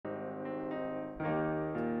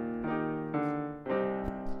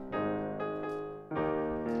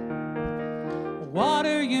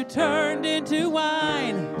Water you turned into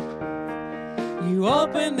wine. You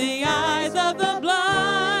opened the eyes of the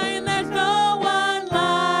blind. There's no one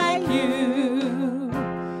like you.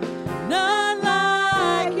 None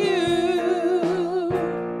like you.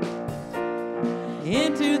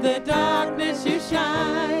 Into the darkness you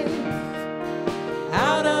shine.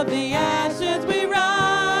 Out of the ashes we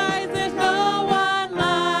rise. There's no one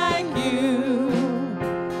like you.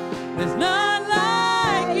 There's none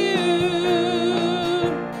like you.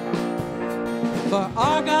 For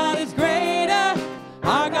our God is greater,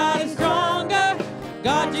 our God is stronger.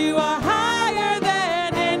 God, you are higher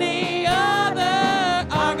than any other.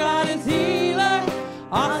 Our God is healer,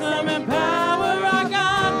 awesome in power, our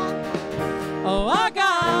God. Oh, our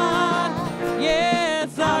God,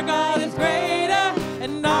 yes, our God is greater,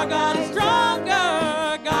 and our God is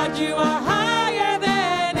stronger. God, you are higher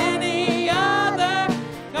than any other.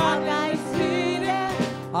 God, is healer,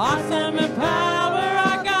 awesome in power,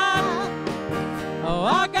 our God. Oh,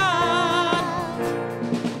 our God,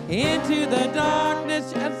 into the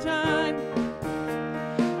darkness you shine.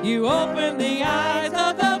 You open the eyes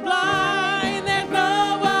of the blind. There's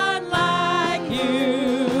no one like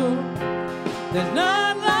you. There's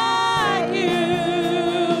none like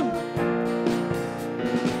you.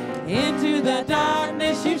 Into the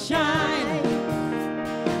darkness you shine,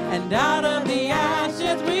 and out of the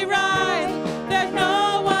ashes we rise. There's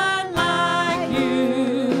no one like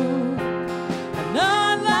you, and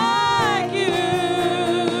none like you.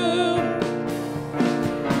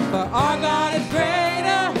 For our God is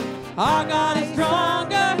greater, our God is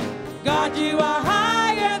stronger. God, you are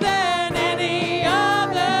higher than any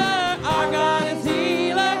other. Our God is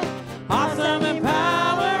healer, awesome in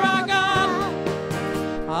power, our God.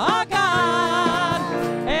 Our God,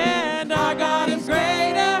 and our God is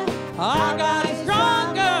greater, our God is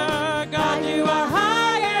stronger. God, you are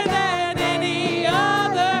higher than any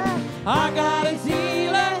other. Our God is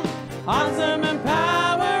healer, awesome in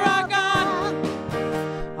power, our God.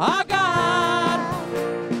 Our God.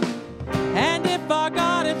 And if our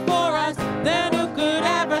God is for us, then who could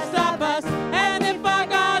ever stop us? And if our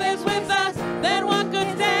God is with us, then what could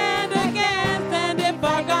stand against? And if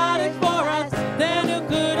our God is for us, then who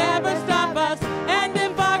could ever stop us? And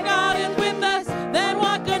if our God is with us, then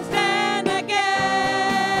what could stand against?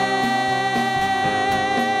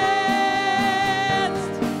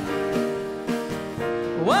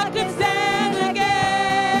 What could stand against?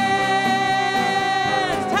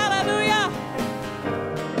 Hallelujah!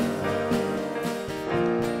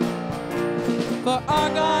 For our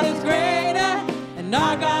God is greater, and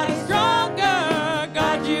our God is stronger.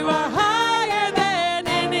 God, you are higher than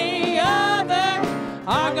any other.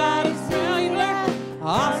 Our God is healer,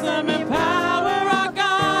 awesome in power, our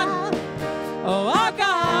God. Oh, our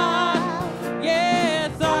God,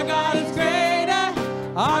 yes, our God is greater,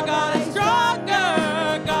 our God is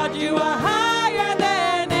stronger. God, you are higher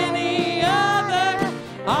than any other.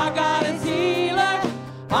 Our God is healer,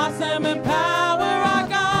 awesome in power, our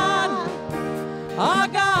God. Our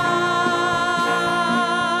God.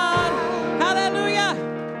 Hallelujah.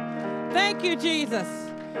 Thank you, Jesus.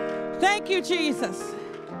 Thank you, Jesus.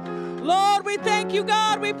 Lord, we thank you,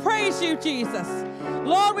 God. We praise you, Jesus.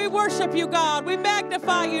 Lord, we worship you, God. We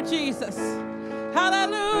magnify you, Jesus.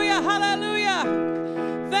 Hallelujah. Hallelujah.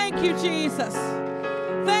 Thank you, Jesus.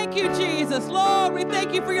 Thank you, Jesus. Lord, we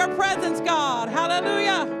thank you for your presence, God.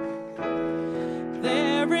 Hallelujah.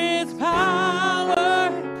 There is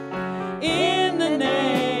power in the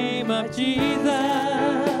name of Jesus.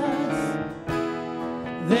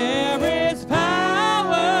 There is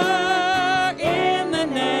power in the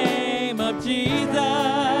name of Jesus.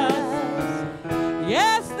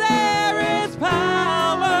 Yes, there is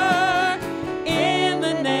power in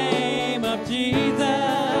the name of Jesus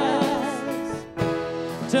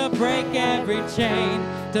to break every chain,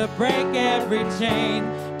 to break every chain,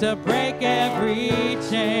 to break every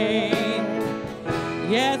chain.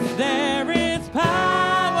 Yes, there is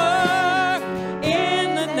power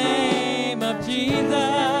in the name of Jesus.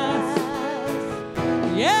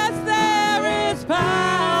 Yes, there is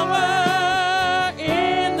power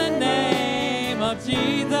in the name of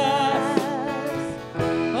Jesus.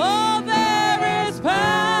 Oh, there is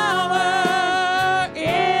power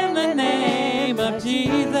in the name of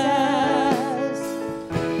Jesus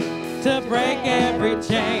to break every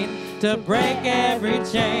chain, to break every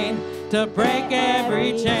chain, to break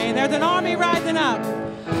every chain. There's an army rising up.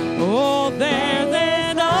 Oh, there's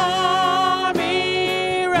an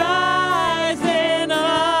army rising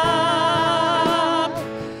up.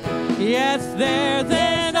 Yes, there's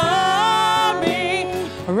an army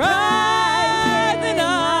rising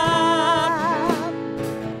up.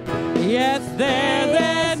 Yes, there's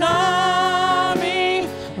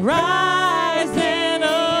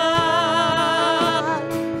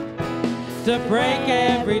to break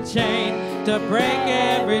every chain, to break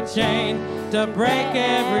every chain, to break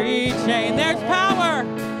every chain. There's power.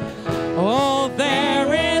 Oh,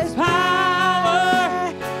 there is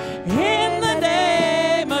power in the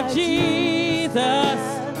name of Jesus.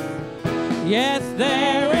 Yes,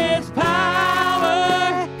 there is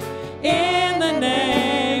power in the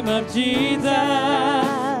name of Jesus.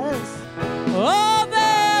 Oh,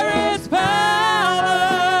 there is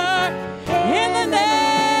power in the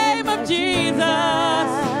name of Jesus.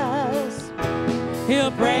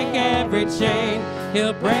 He'll break every chain.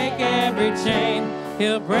 He'll break every chain.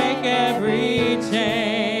 He'll break every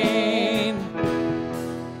chain.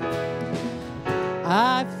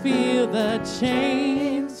 I feel the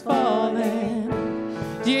chains falling.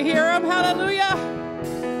 Do you hear them? Hallelujah.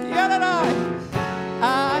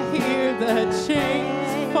 I hear the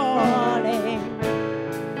chains falling.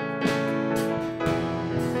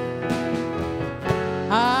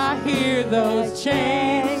 I hear those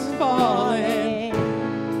chains falling.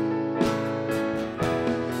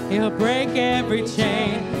 He'll break every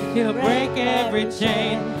chain. He'll break every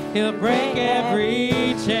chain. He'll break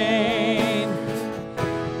every chain.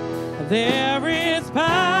 There is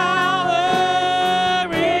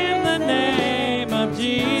power in the name of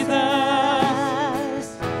Jesus.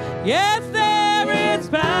 Yes, there is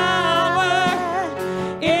power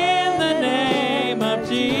in the name of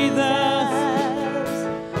Jesus.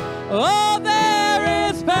 Oh, there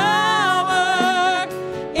is power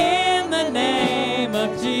in the name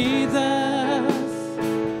of Jesus.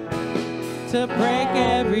 To break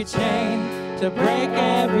every chain, to break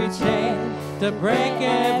every chain, to break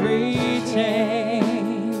every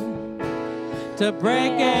chain, to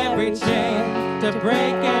break every chain, to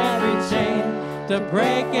break every chain, to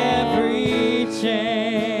break every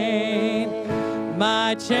chain.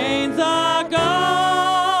 My chains are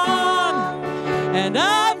gone, and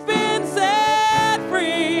I've been set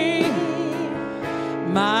free.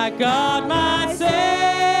 My God, my Savior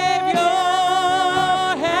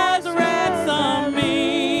has ransomed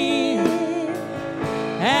me,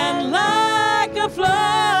 and like a flood,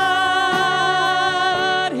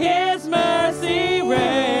 His mercy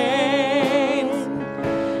reigns,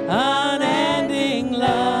 unending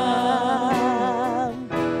love,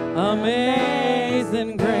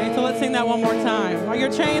 amazing grace. So let's sing that one more time. Are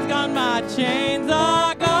your chains gone? My chains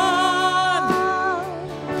are gone.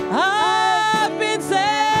 I've been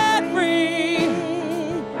set free.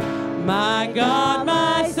 My God,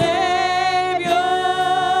 my Savior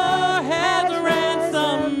has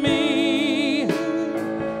ransomed me,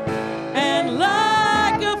 and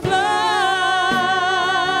like a flood,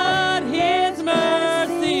 His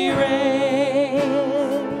mercy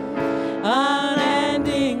reigns,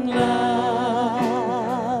 unending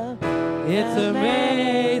love. It's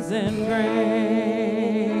amazing grace.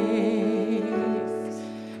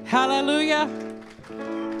 Hallelujah.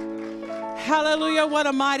 Hallelujah. What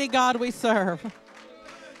a mighty God we serve.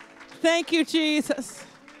 Thank you, Jesus.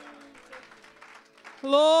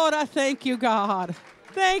 Lord, I thank you, God.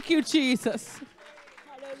 Thank you, Jesus.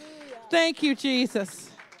 Hallelujah. Thank you,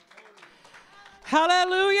 Jesus.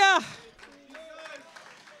 Hallelujah.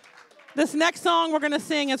 This next song we're going to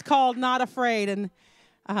sing is called Not Afraid. And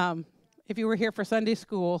if you were here for Sunday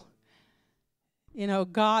school, you know,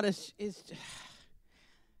 God is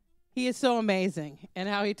He is so amazing, and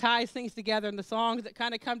how He ties things together, and the songs that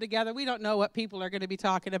kind of come together. We don't know what people are going to be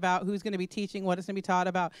talking about, who's going to be teaching, what is going to be taught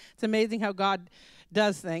about. It's amazing how God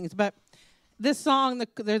does things. But this song,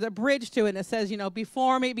 there's a bridge to it, and it says, you know,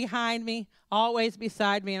 before me, behind me, always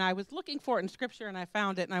beside me. And I was looking for it in Scripture, and I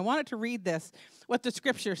found it, and I wanted to read this, what the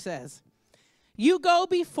Scripture says. You go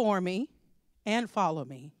before me and follow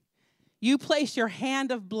me. You place your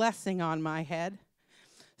hand of blessing on my head.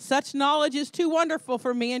 Such knowledge is too wonderful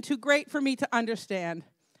for me and too great for me to understand.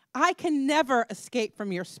 I can never escape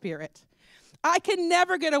from your spirit. I can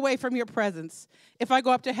never get away from your presence. If I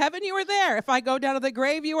go up to heaven, you are there. If I go down to the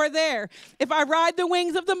grave, you are there. If I ride the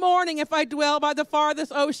wings of the morning, if I dwell by the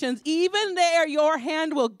farthest oceans, even there your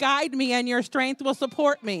hand will guide me and your strength will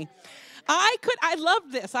support me. I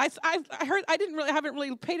love this. I haven't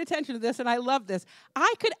really paid attention to this, and I love this.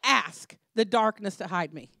 I could ask the darkness to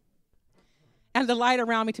hide me and the light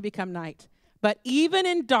around me to become night. But even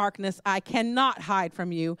in darkness, I cannot hide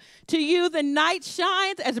from you. To you, the night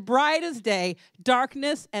shines as bright as day.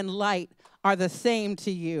 Darkness and light are the same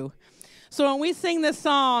to you. So when we sing this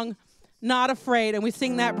song, Not Afraid, and we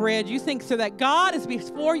sing that bridge, you think so that God is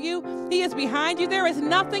before you, He is behind you. There is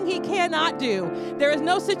nothing He cannot do. There is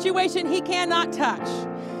no situation He cannot touch.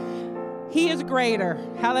 He is greater.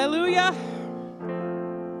 Hallelujah.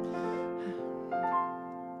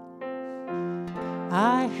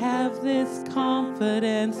 I have this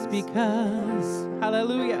confidence because,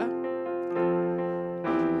 hallelujah,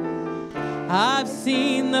 I've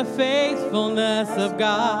seen the faithfulness of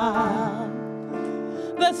God,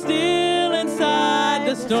 the still inside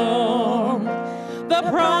the storm, the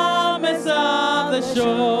promise of the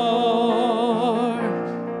shore.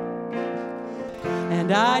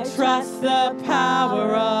 And I trust the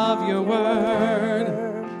power of your word.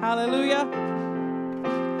 Hallelujah.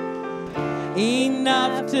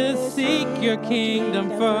 Enough to seek your kingdom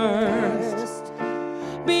first,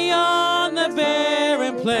 beyond the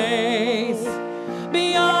barren place,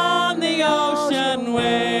 beyond the ocean wave.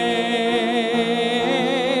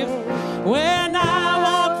 When I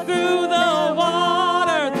walk through the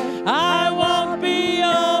waters, I won't be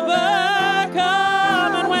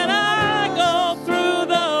overcome. And when I go through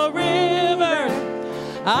the rivers,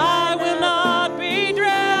 I will not be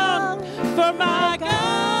drowned, for my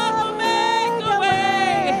God will make a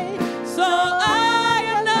way, so I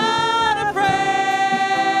am not afraid.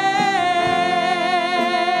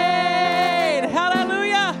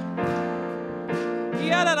 Hallelujah.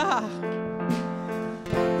 Yadada.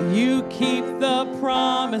 You keep the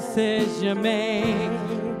promises you make.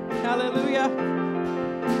 Hallelujah.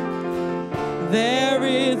 There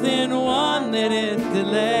isn't one that is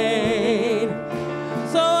delayed,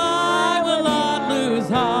 so I will not lose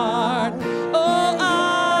heart. Oh,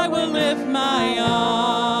 I will lift my arms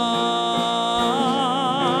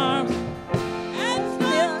and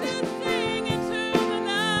start to sing into the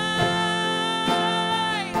night.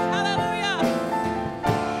 Hallelujah.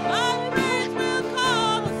 Our praise will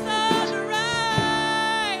call the sun to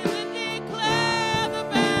rise and declare the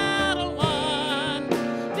battle won.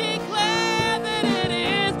 Declare that it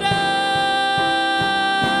is done.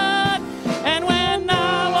 And when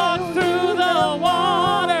I walk through the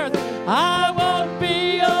waters, I won't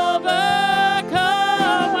be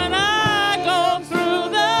overcome. When I go through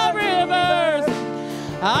the rivers,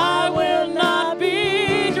 I will not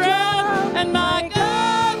be drowned. And my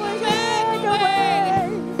God will take away,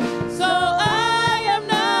 so I am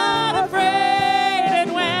not afraid.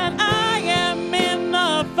 And when I am in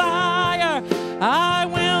the fire, I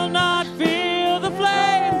will not feel the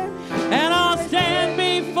flame. And I'll stand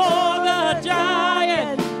before the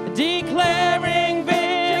giant, declaring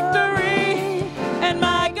victory. And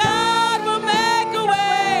my God will make a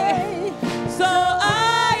way, so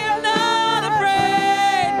I am not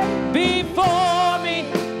afraid. Before me,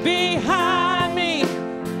 behind me,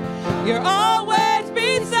 you're always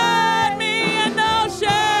beside me, and no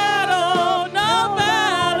shadow, no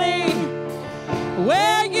valley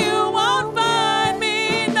where you won't find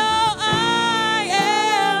me. No, I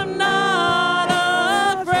am not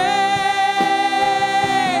afraid.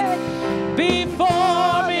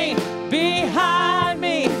 Before me, behind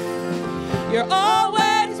me, you're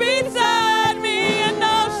always beside me, and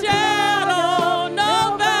no shadow,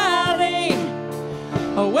 no valley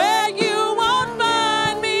where you won't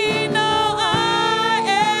find me. No, I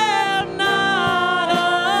am not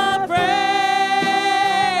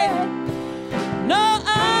afraid. No,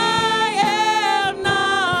 I am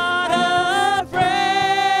not afraid.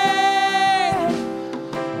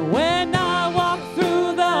 When I walk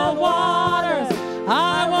through the waters,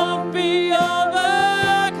 I won't be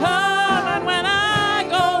overcome. And when I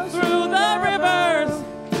go through the rivers,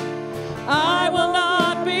 I will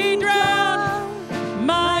not be drowned.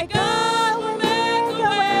 My God will make a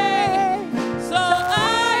way, so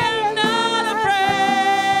I am not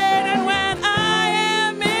afraid. And when I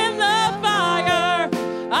am in the fire,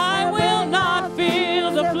 I will not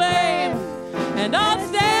feel the flame. And I'll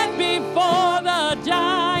stand before the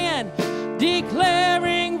giant,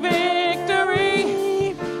 declaring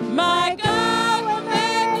victory. My God will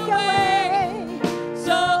make a way,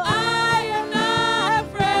 so I am not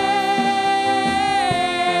afraid.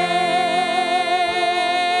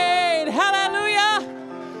 Hallelujah.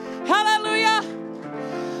 Hallelujah.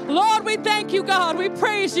 Lord, we thank you, God. We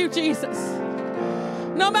praise you, Jesus.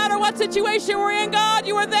 No matter what situation we're in, God,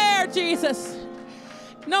 you are there, Jesus.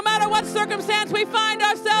 No matter what circumstance we find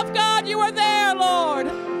ourselves, God, you are there, Lord.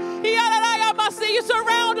 You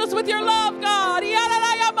surround us with your love, God.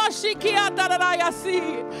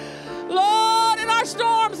 Lord, in our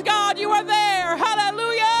storms, God, you are there.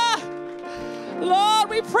 Hallelujah. Lord,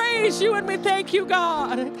 we praise you and we thank you,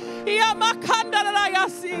 God.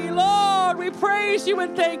 Lord, we praise you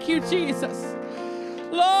and thank you, Jesus.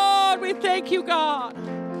 Lord, we thank you, God.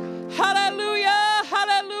 Hallelujah.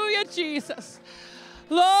 Hallelujah, Jesus.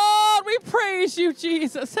 Lord, we praise you,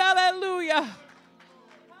 Jesus. Hallelujah.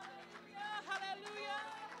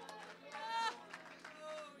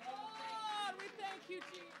 Lord, we thank you,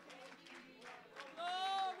 Jesus.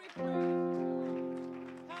 Lord,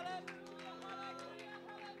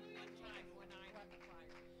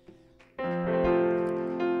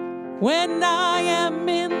 When I am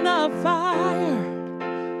in the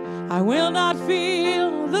fire, I will not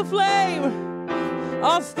feel the flame.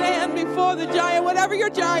 I'll stand before the giant, whatever your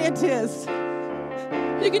giant is.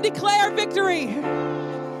 You can declare victory,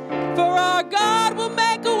 for our God will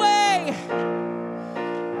make a way.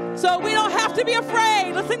 So we don't have to be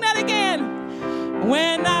afraid. Let's sing that again.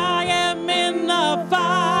 When I am in the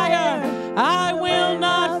fire, I will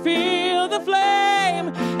not feel the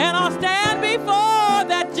flame, and I'll stand before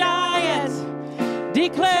that giant,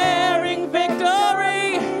 declaring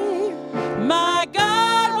victory. My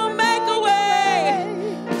God will make a way,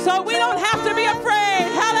 so we don't have to be afraid.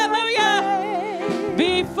 Hallelujah.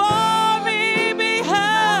 Before me,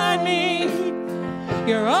 behind me,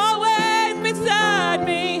 you're always beside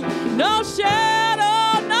me. No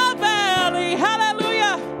shadow, no valley.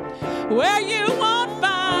 Hallelujah. Where you won't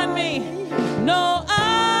find me. No,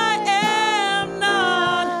 I am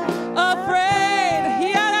not afraid.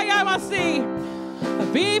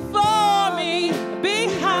 Before me,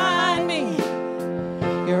 behind me,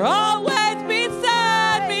 you're always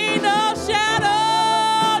beside me. No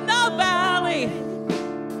shadow, no valley,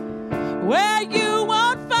 where you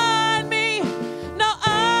won't find me. No,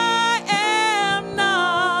 I am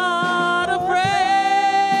not afraid.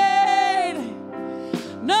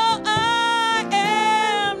 No, I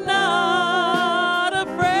am not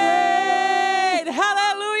afraid.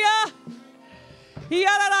 Hallelujah.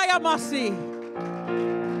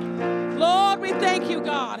 Lord, we thank you,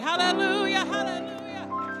 God. Hallelujah, hallelujah,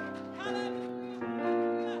 hallelujah.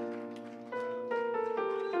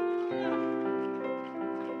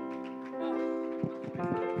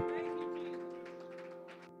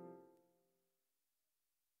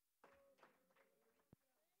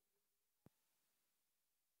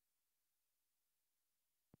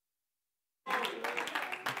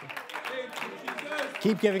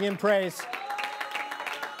 Keep giving him praise.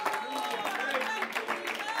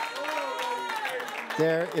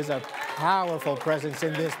 There is a powerful presence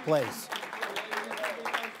in this place.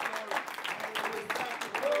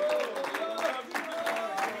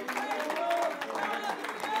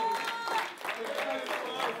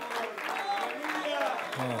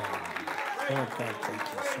 Lord God, thank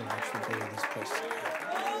you so much for being in this place today.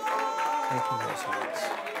 Open those hearts.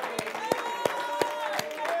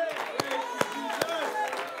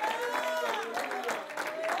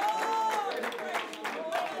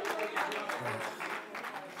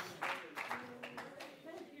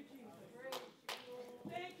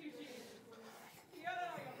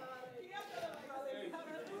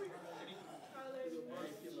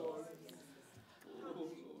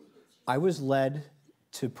 I was led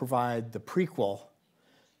to provide the prequel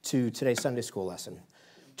to today's Sunday school lesson,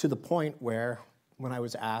 to the point where when I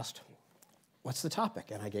was asked, what's the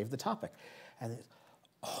topic? And I gave the topic. And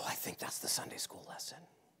I think that's the Sunday school lesson.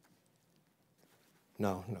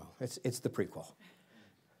 No, it's the prequel.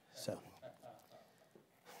 So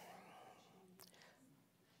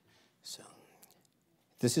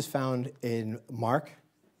this is found in Mark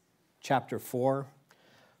chapter 4,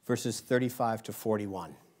 verses 35 to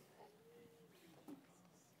 41.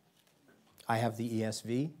 I have the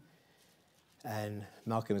ESV, and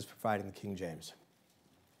Malcolm is providing the King James.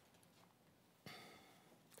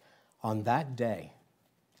 On that day,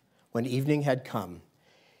 when evening had come,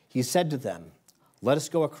 he said to them, "Let us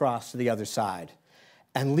go across to the other side."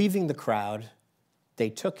 And leaving the crowd, they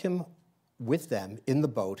took him with them in the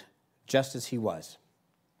boat, just as he was.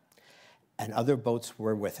 And other boats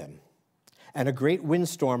were with him. And a great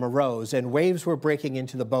windstorm arose, and waves were breaking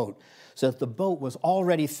into the boat, so that the boat was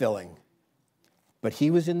already filling. But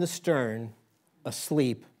he was in the stern,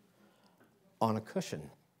 asleep on a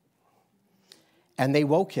cushion. And they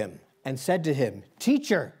woke him and said to him,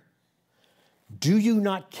 "Teacher, do you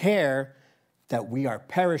not care that we are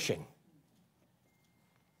perishing?"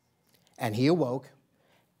 And he awoke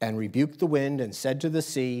and rebuked the wind and said to the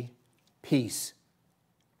sea, "Peace,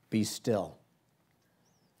 be still."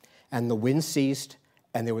 And the wind ceased,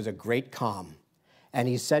 and there was a great calm. And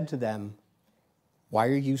he said to them, "Why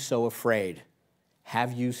are you so afraid?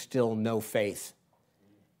 Have you still no faith?"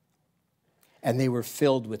 And they were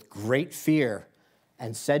filled with great fear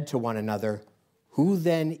and said to one another, "Who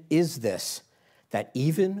then is this that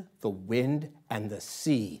even the wind and the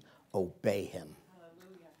sea obey him?"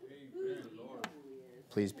 Amen.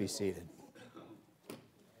 Please be seated.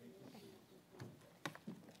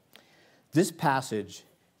 This passage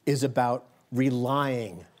is about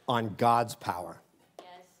relying on God's power.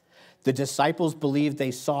 The disciples believed they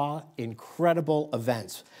saw incredible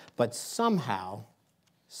events, but somehow,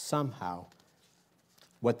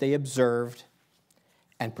 what they observed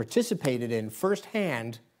and participated in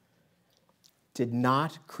firsthand did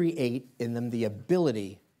not create in them the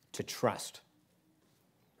ability to trust.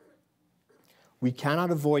 We cannot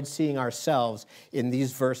avoid seeing ourselves in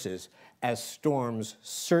these verses as storms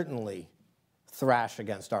certainly thrash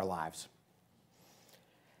against our lives.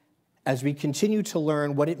 As we continue to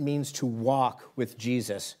learn what it means to walk with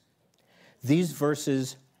Jesus, these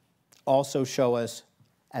verses also show us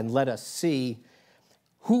and let us see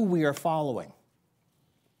who we are following.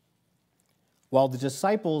 While the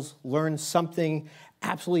disciples learned something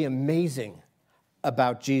absolutely amazing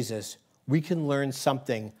about Jesus, we can learn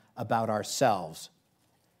something about ourselves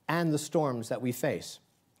and the storms that we face.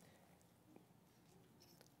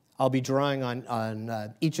 I'll be drawing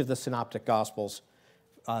on each of the synoptic gospels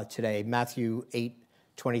today: Matthew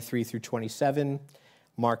 8:23 through 27,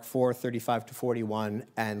 Mark 4:35 to 41,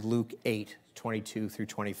 and Luke 8:22 through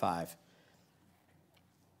 25.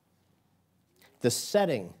 The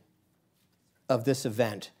setting of this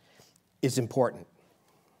event is important.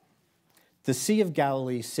 The Sea of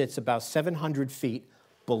Galilee sits about 700 feet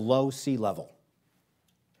below sea level.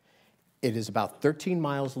 It is about 13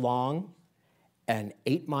 miles long and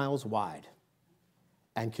 8 miles wide,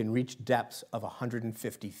 and can reach depths of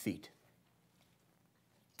 150 feet.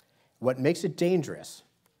 What makes it dangerous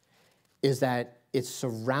is that it's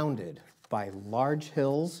surrounded by large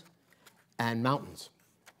hills and mountains.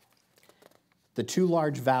 The two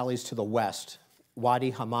large valleys to the west,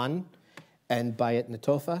 Wadi Haman and Bayat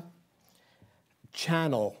Netofa,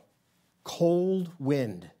 channel cold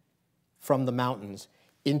wind from the mountains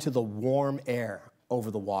into the warm air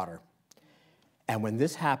over the water. And when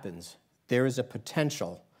this happens, there is a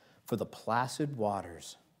potential for the placid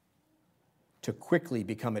waters to quickly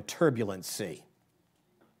become a turbulent sea.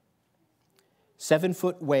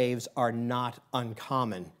 7-foot waves are not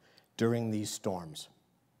uncommon during these storms.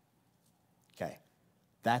 Okay,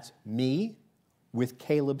 that's me with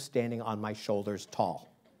Caleb standing on my shoulders tall.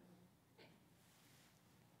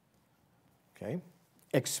 Okay,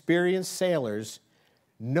 experienced sailors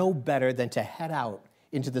know better than to head out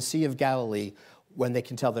into the Sea of Galilee when they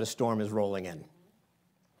can tell that a storm is rolling in.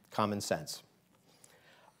 Common sense.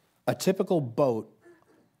 A typical boat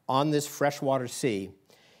on this freshwater sea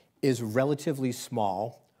is relatively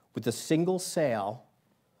small, with a single sail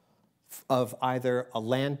of either a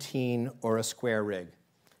lantine or a square rig.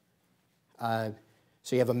 So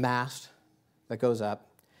you have a mast that goes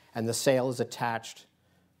up, and the sail is attached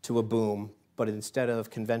to a boom, but instead of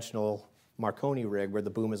conventional Marconi rig where the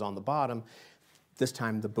boom is on the bottom, this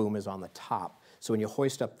time the boom is on the top. So when you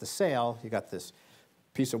hoist up the sail, you got this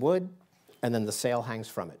piece of wood, and then the sail hangs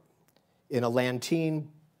from it. In a lantine,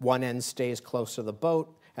 one end stays close to the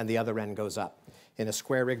boat, and the other end goes up. In a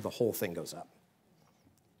square rig, the whole thing goes up.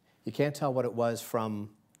 You can't tell what it was from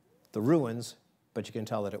the ruins, but you can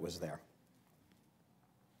tell that it was there.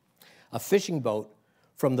 A fishing boat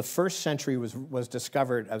from the 1st century was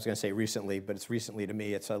discovered, I was going to say recently, but it's recently to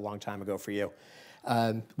me, it's a long time ago for you,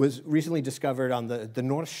 was recently discovered on the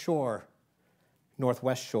northwest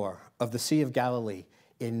shore of the Sea of Galilee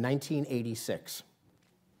in 1986.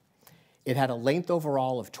 It had a length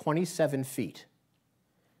overall of 27 feet,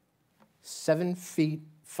 7 feet,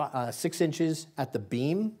 6 inches at the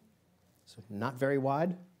beam, so not very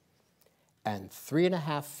wide, and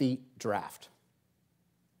 3.5 feet draft.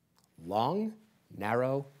 Long,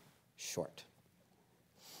 narrow, short.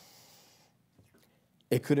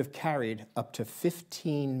 It could have carried up to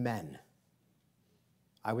 15 men.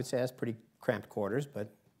 I would say that's pretty cramped quarters,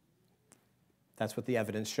 but that's what the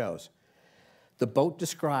evidence shows. The boat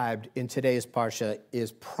described in today's Parsha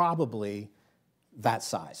is probably that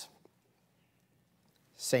size.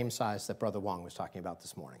 Same size that Brother Wong was talking about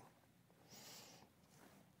this morning.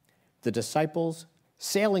 The disciples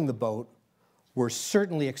sailing the boat were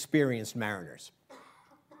certainly experienced mariners.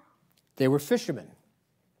 They were fishermen,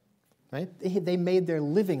 right? They made their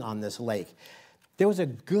living on this lake. There was a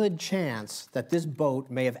good chance that this boat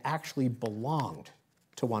may have actually belonged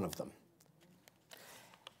to one of them.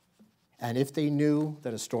 And if they knew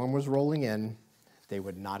that a storm was rolling in, they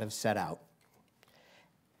would not have set out.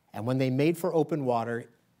 And when they made for open water,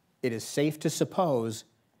 it is safe to suppose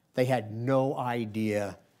they had no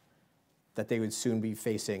idea that they would soon be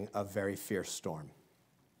facing a very fierce storm.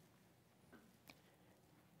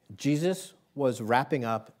 Jesus was wrapping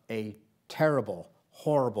up a terrible,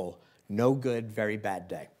 horrible, no good, very bad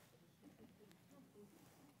day.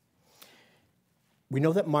 We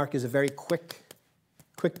know that Mark is a very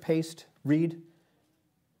quick-paced read. You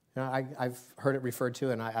know, I've heard it referred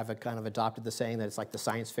to, and I've kind of adopted the saying that it's like the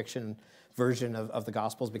science fiction version of the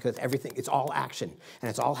Gospels, because everything, it's all action, and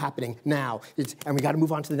it's all happening now. And we got to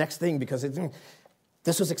move on to the next thing because it's...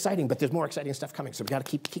 This was exciting, but there's more exciting stuff coming, so we got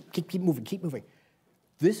to keep moving, keep moving.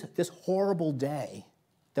 This horrible day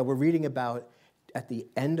that we're reading about at the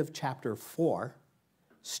end of chapter 4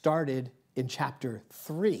 started in chapter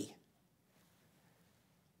 3.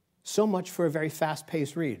 So much for a very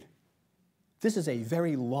fast-paced read. This is a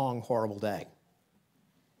very long, horrible day.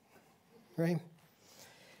 Right?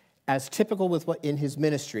 As typical with what in his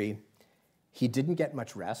ministry, he didn't get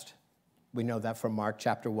much rest. We know that from Mark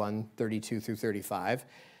chapter 1, 32 through 35.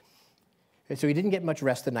 And so he didn't get much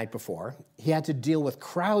rest the night before. He had to deal with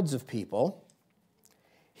crowds of people.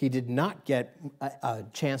 He did not get a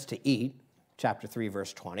chance to eat, chapter 3,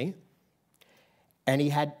 verse 20. And he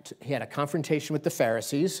had a confrontation with the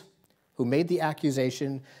Pharisees, who made the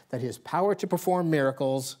accusation that his power to perform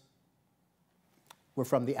miracles were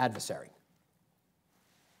from the adversary.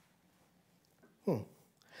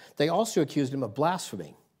 They also accused him of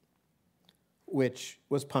blasphemy, which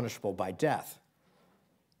was punishable by death.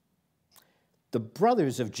 The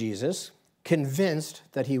brothers of Jesus, convinced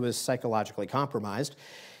that he was psychologically compromised,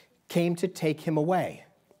 came to take him away.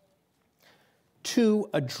 2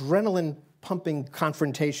 adrenaline-pumping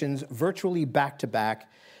confrontations, virtually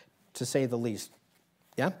back-to-back, to say the least.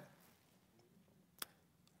 Yeah?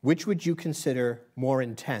 Which would you consider more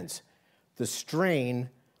intense? The strain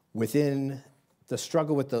within the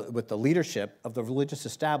struggle with the leadership of the religious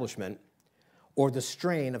establishment, or the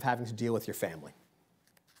strain of having to deal with your family?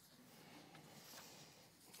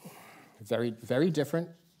 Very, very different,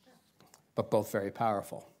 but both very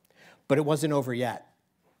powerful. But it wasn't over yet.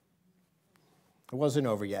 It wasn't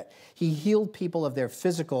over yet. He healed people of their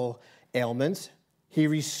physical ailments. He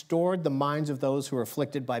restored the minds of those who were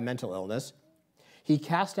afflicted by mental illness. He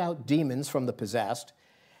cast out demons from the possessed,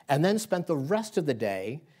 and then spent the rest of the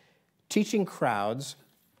day teaching crowds,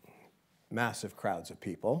 massive crowds of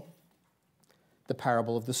people, the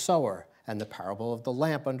parable of the sower, and the parable of the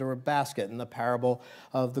lamp under a basket, and the parable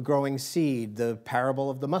of the growing seed, the parable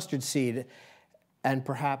of the mustard seed, and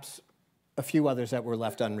perhaps a few others that were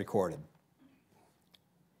left unrecorded.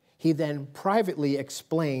 He then privately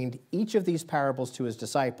explained each of these parables to his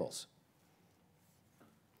disciples.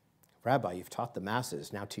 Rabbi, you've taught the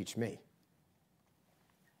masses, now teach me.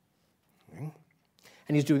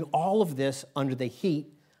 And he's doing all of this under the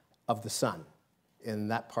heat of the sun in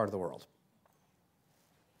that part of the world.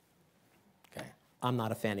 Okay, I'm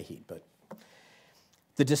not a fan of heat, but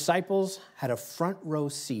the disciples had a front row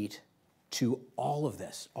seat to all of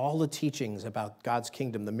this, all the teachings about God's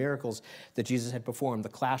kingdom, the miracles that Jesus had performed, the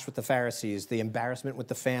clash with the Pharisees, the embarrassment with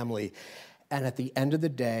the family. And at the end of the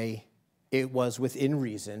day, it was within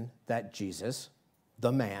reason that Jesus,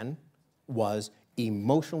 the man, was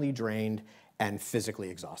emotionally drained and physically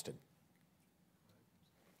exhausted.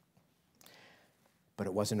 But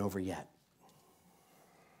it wasn't over yet.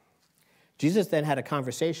 Jesus then had a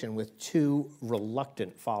conversation with 2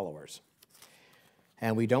 reluctant followers.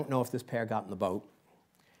 And we don't know if this pair got in the boat,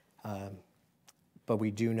 but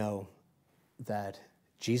we do know that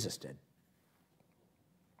Jesus did.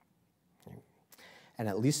 And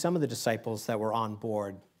at least some of the disciples that were on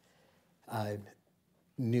board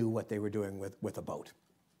knew what they were doing with a boat.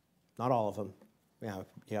 Not all of them.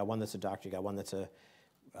 You got one that's a doctor, you got one that's a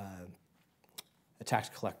tax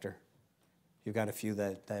collector. You've got a few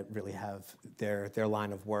that really have their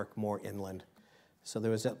line of work more inland. So there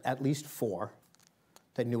was at least 4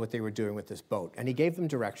 that knew what they were doing with this boat. And he gave them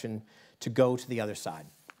direction to go to the other side.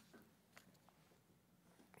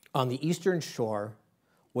 On the eastern shore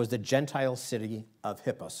was the Gentile city of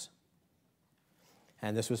Hippos.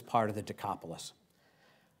 And this was part of the Decapolis.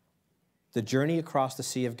 The journey across the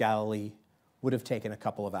Sea of Galilee would have taken a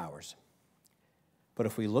couple of hours. But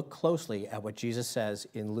if we look closely at what Jesus says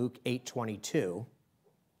in Luke 8:22,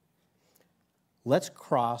 let's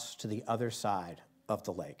cross to the other side of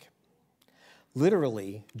the lake.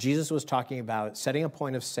 Literally, Jesus was talking about setting a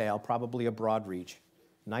point of sail, probably a broad reach,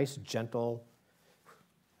 nice, gentle,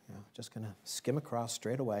 just going to skim across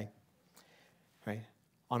straight away, right?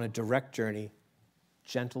 On a direct journey,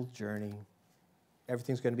 gentle journey,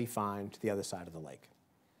 everything's going to be fine to the other side of the lake.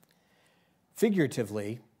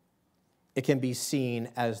 Figuratively, it can be seen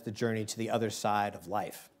as the journey to the other side of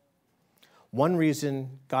life. One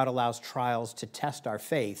reason God allows trials to test our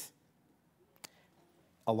faith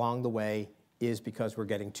along the way is because we're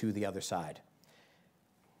getting to the other side.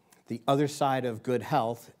 The other side of good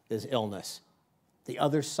health is illness. The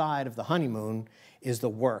other side of the honeymoon is the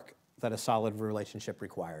work that a solid relationship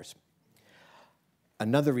requires.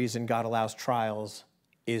 Another reason God allows trials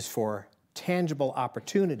is for tangible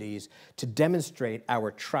opportunities to demonstrate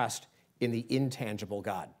our trust in the intangible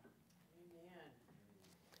God. Amen.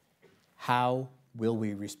 How will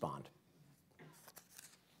we respond?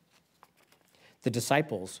 The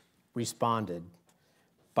disciples responded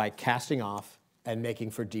by casting off and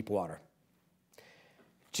making for deep water.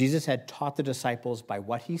 Jesus had taught the disciples by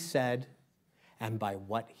what he said and by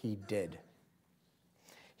what he did.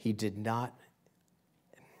 He did not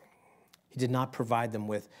provide them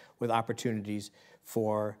with opportunities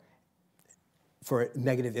for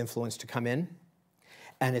negative influence to come in.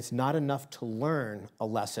 And it's not enough to learn a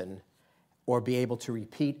lesson or be able to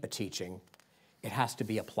repeat a teaching. It has to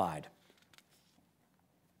be applied.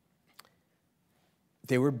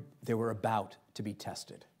 They were about to be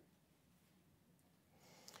tested.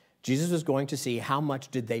 Jesus was going to see how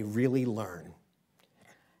much did they really learn.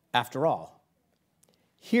 After all,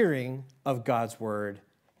 hearing of God's word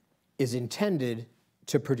is intended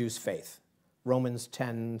to produce faith. Romans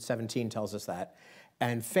 10:17 tells us that.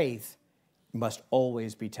 And faith must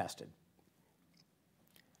always be tested.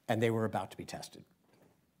 And they were about to be tested.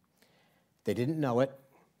 They didn't know it.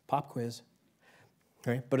 Pop quiz.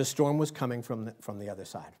 Right? But a storm was coming from the other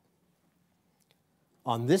side.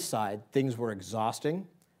 On this side, things were exhausting,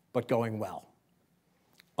 but going well.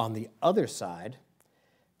 On the other side,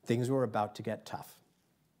 things were about to get tough.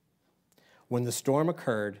 When the storm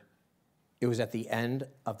occurred, it was at the end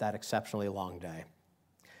of that exceptionally long day.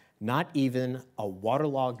 Not even a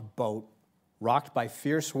waterlogged boat rocked by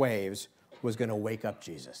fierce waves was going to wake up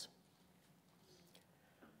Jesus.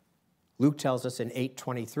 Luke tells us in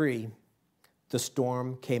 8:23, the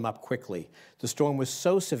storm came up quickly. The storm was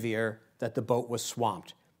so severe that the boat was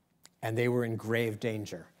swamped, and they were in grave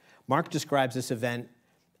danger. Mark describes this event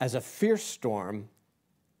as a fierce storm,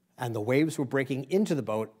 and the waves were breaking into the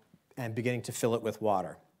boat and beginning to fill it with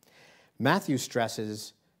water. Matthew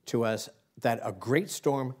stresses to us that a great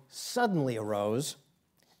storm suddenly arose,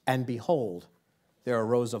 and behold, there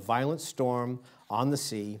arose a violent storm on the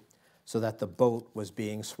sea, so that the boat was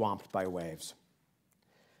being swamped by waves.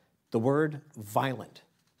 The word violent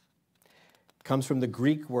comes from the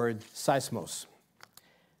Greek word seismos,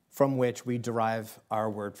 from which we derive our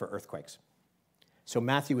word for earthquakes. So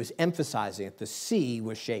Matthew is emphasizing that the sea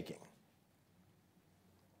was shaking.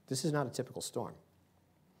 This is not a typical storm.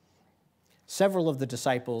 Several of the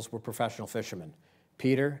disciples were professional fishermen.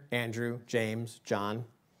 Peter, Andrew, James, John.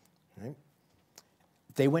 Right?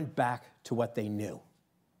 They went back to what they knew.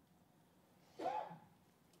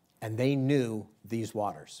 And they knew these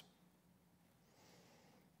waters.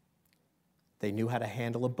 They knew how to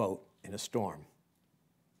handle a boat in a storm.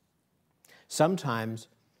 Sometimes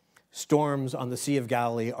storms on the Sea of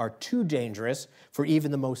Galilee are too dangerous for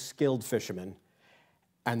even the most skilled fishermen,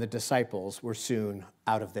 and the disciples were soon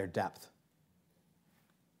out of their depth.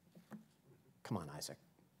 Come on, Isaac.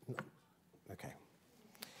 Okay.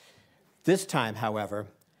 This time, however,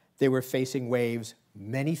 they were facing waves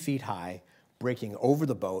many feet high, breaking over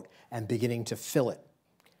the boat and beginning to fill it.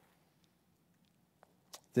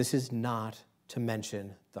 This is not to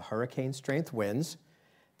mention the hurricane-strength winds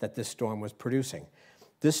that this storm was producing.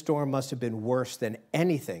 This storm must have been worse than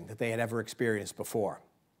anything that they had ever experienced before.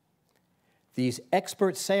 These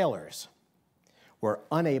expert sailors were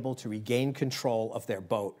unable to regain control of their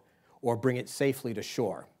boat or bring it safely to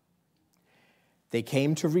shore. They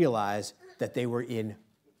came to realize that they were in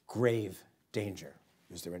grave danger.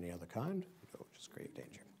 Is there any other kind? No, just grave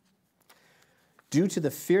danger. Due to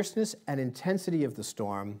the fierceness and intensity of the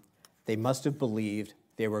storm, they must have believed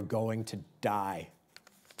they were going to die.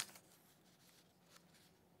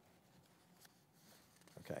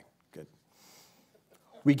 Okay, good.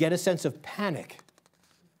 We get a sense of panic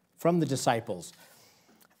from the disciples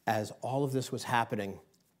as all of this was happening.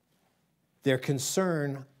 Their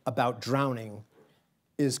concern about drowning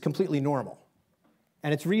is completely normal,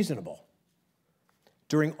 and it's reasonable.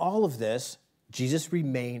 During all of this, Jesus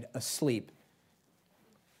remained asleep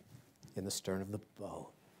in the stern of the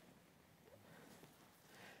boat.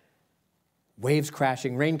 Waves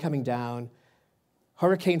crashing, rain coming down,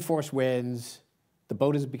 hurricane-force winds. The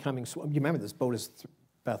boat is becoming, you remember this boat is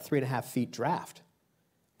about 3.5 feet draft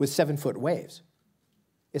with 7-foot waves.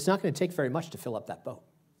 It's not going to take very much to fill up that boat.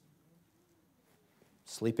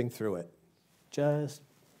 Sleeping through it. Just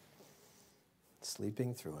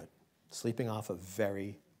sleeping through it. Sleeping off a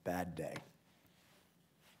very bad day.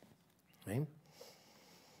 Right?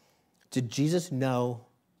 Did Jesus know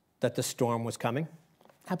that the storm was coming?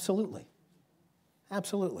 Absolutely.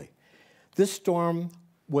 Absolutely. This storm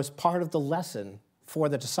was part of the lesson for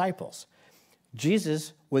the disciples.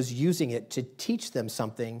 Jesus was using it to teach them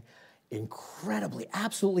something incredibly,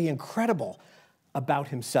 absolutely incredible about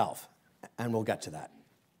himself. And we'll get to that.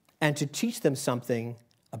 And to teach them something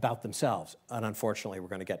about themselves. And unfortunately, we're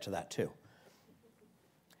going to get to that too.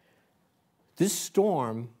 This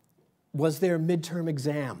storm was their midterm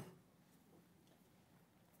exam.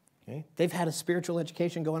 Okay? They've had a spiritual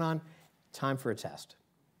education going on. Time for a test.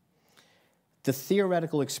 The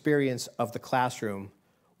theoretical experience of the classroom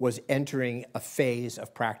was entering a phase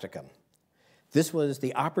of practicum. This was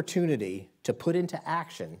the opportunity to put into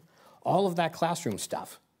action all of that classroom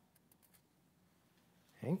stuff,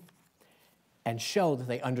 okay, and show that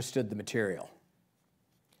they understood the material.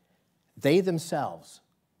 They themselves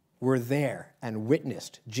were there and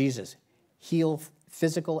witnessed Jesus heal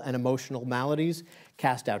physical and emotional maladies,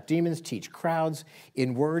 cast out demons, teach crowds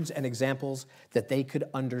in words and examples that they could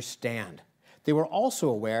understand. They were also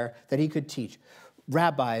aware that he could teach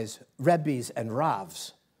rabbis, rebbes, and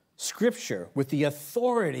ravs scripture with the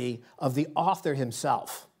authority of the author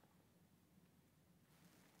himself.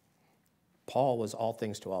 Paul was all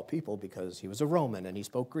things to all people because he was a Roman and he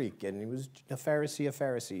spoke Greek and he was a Pharisee of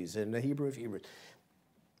Pharisees and a Hebrew of Hebrews.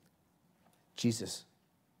 Jesus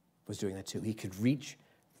was doing that too. He could reach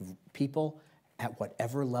people at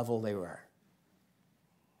whatever level they were.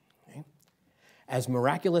 Okay? As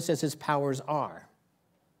miraculous as his powers are,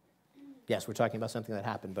 yes, we're talking about something that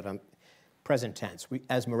happened, but I'm present tense.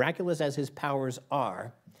 As miraculous as his powers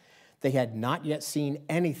are, they had not yet seen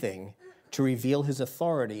anything to reveal his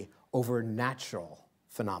authority over natural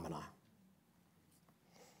phenomena.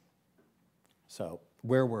 So,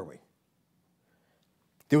 where were we?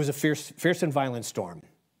 There was a fierce and violent storm.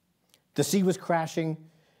 The sea was crashing.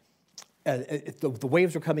 The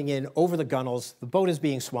waves were coming in over the gunwales. The boat is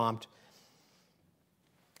being swamped.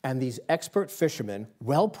 And these expert fishermen,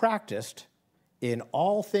 well practiced in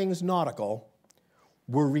all things nautical,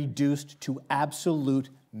 were reduced to absolute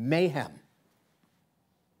mayhem.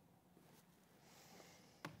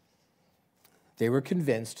 They were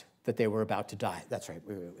convinced that they were about to die. That's right.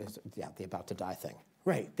 Yeah, the about to die thing.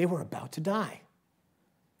 Right. They were about to die.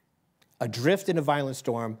 Adrift in a violent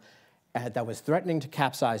storm that was threatening to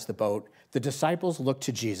capsize the boat, the disciples looked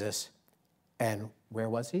to Jesus, and where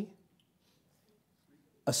was he?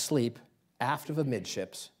 Asleep, aft of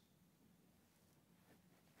amidships,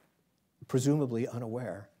 presumably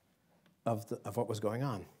unaware of what was going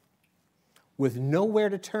on. With nowhere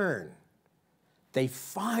to turn, they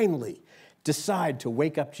finally decide to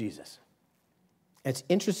wake up Jesus. It's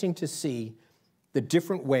interesting to see the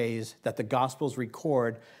different ways that the Gospels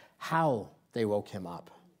record how they woke him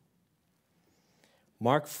up.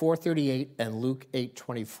 Mark 4:38 and Luke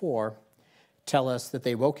 8:24 tell us that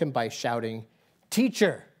they woke him by shouting,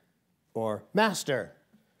 "Teacher," or "Master,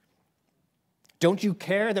 don't you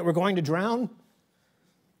care that we're going to drown?"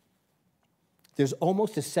 There's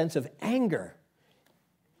almost a sense of anger.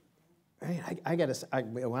 Right?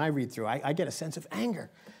 When I read through, I get a sense of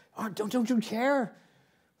anger. Oh, don't you care?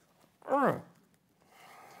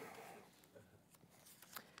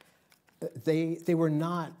 They were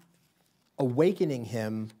not awakening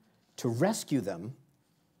him to rescue them,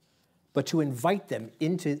 but to invite them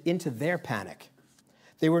into their panic.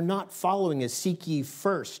 They were not following a seek ye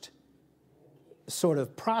first sort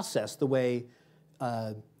of process the way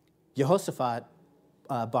Jehoshaphat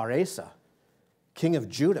Bar Asa, king of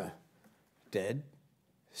Judah, did.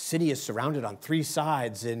 City is surrounded on three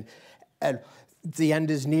sides, and the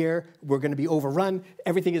end is near. We're going to be overrun.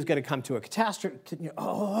 Everything is going to come to a catastrophe.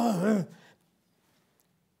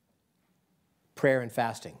 Prayer and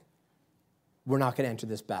fasting. We're not going to enter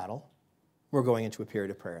this battle. We're going into a period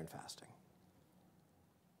of prayer and fasting.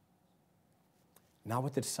 Not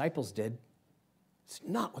what the disciples did. It's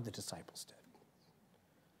not what the disciples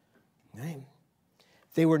did. Right?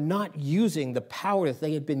 They were not using the power that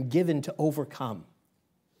they had been given to overcome.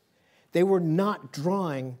 They were not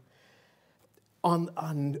drawing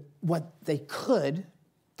on what they could.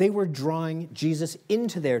 They were drawing Jesus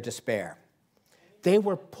into their despair. They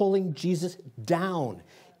were pulling Jesus down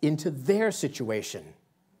into their situation.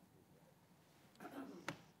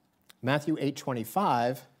 Matthew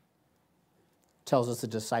 8:25 tells us the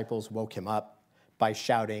disciples woke him up by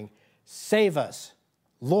shouting, "Save us,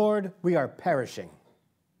 Lord, we are perishing."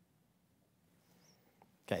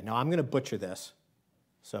 Okay, now I'm going to butcher this,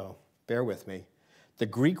 so bear with me. The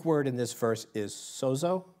Greek word in this verse is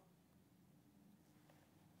sozo.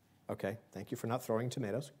 Okay, thank you for not throwing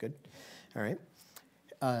tomatoes. Good. All right.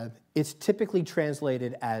 It's typically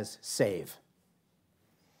translated as save.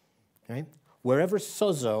 Okay? Wherever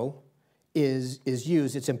sozo is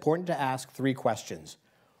used, it's important to ask three questions.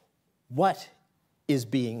 What is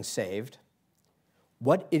being saved?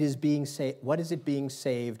 What is it being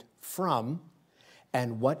saved from?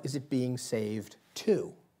 And what is it being saved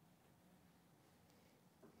to?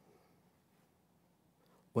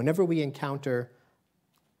 Whenever we encounter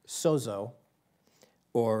sozo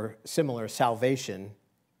or similar salvation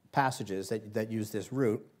passages that use this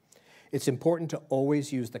root, It's important to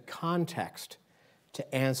always use the context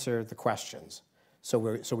to answer the questions,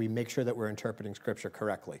 so we make sure that we're interpreting Scripture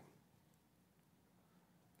correctly.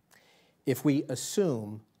 If we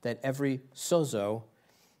assume that every sozo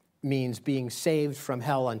means being saved from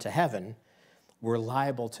hell unto heaven, we're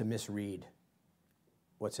liable to misread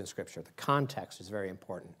what's in Scripture. The context is very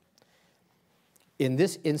important. In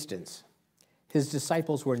this instance, his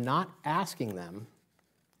disciples were not asking them,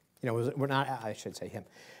 I should say him.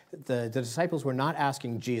 The disciples were not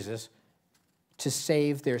asking Jesus to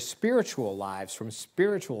save their spiritual lives from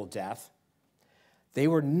spiritual death. They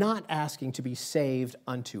were not asking to be saved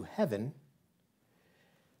unto heaven.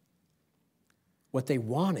 What they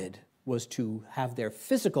wanted was to have their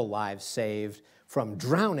physical lives saved from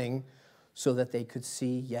drowning so that they could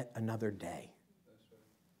see yet another day.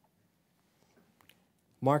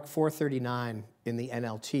 Mark 4:39 in the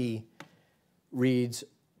NLT reads,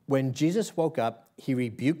 "When Jesus woke up, he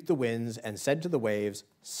rebuked the winds and said to the waves,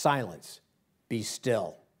 'Silence, be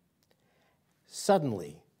still.'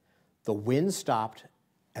 Suddenly, the wind stopped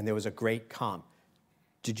and there was a great calm."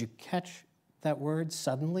 Did you catch that word,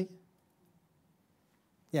 suddenly?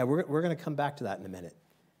 Yeah, we're going to come back to that in a minute.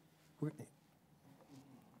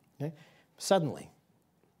 Okay? Suddenly.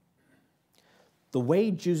 The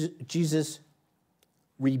way Jesus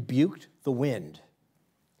rebuked the wind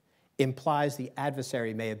implies the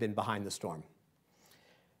adversary may have been behind the storm.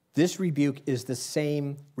 This rebuke is the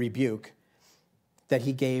same rebuke that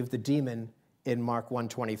he gave the demon in Mark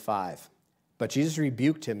 1:25. But Jesus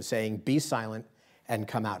rebuked him, saying, "Be silent and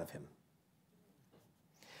come out of him."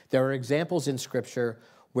 There are examples in Scripture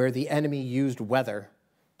where the enemy used weather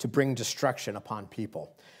to bring destruction upon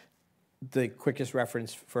people. The quickest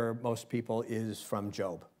reference for most people is from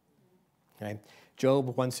Job. Okay?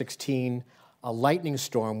 Job 1:16, a lightning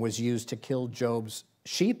storm was used to kill Job's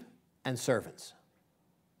sheep and servants.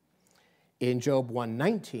 In Job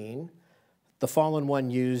 1:19, the fallen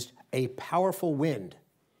one used a powerful wind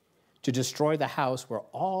to destroy the house where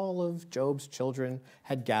all of Job's children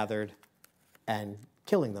had gathered and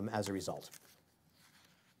killing them as a result.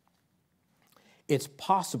 It's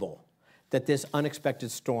possible that this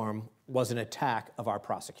unexpected storm was an attack of our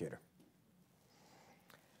prosecutor.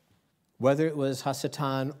 Whether it was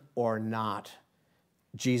Hasatan or not,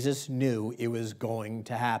 Jesus knew it was going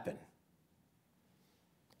to happen.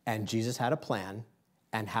 And Jesus had a plan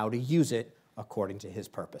and how to use it according to his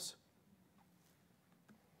purpose.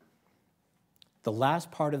 The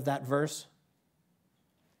last part of that verse,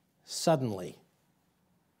 suddenly,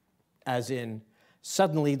 as in,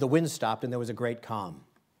 suddenly the wind stopped and there was a great calm.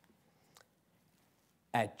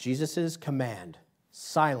 At Jesus' command,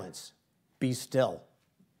 silence, be still.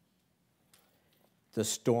 The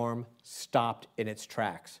storm stopped in its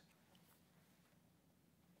tracks.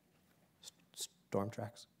 Storm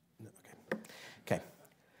tracks? No, okay.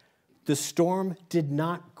 The storm did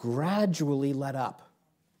not gradually let up.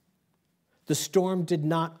 The storm did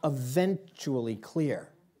not eventually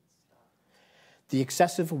clear. The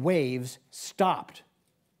excessive waves stopped.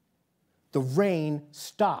 The rain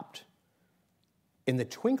stopped. In the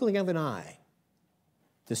twinkling of an eye,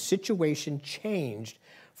 the situation changed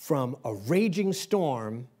from a raging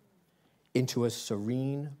storm into a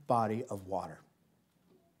serene body of water.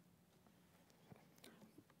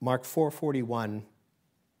 Mark 4:41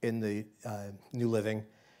 in the New Living,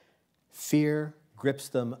 fear grips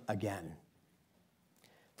them again.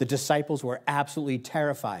 The disciples were absolutely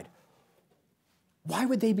terrified. Why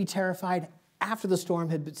would they be terrified after the storm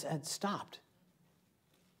had stopped?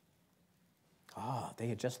 They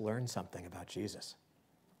had just learned something about Jesus.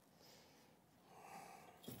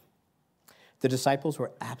 The disciples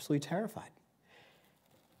were absolutely terrified.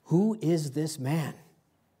 "Who is this man?"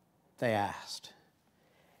 they asked.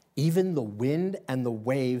 "Even the wind and the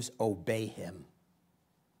waves obey him."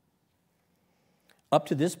 Up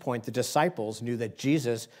to this point, the disciples knew that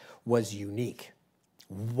Jesus was unique,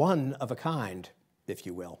 one of a kind, if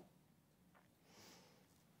you will.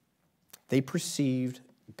 They perceived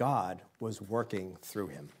God was working through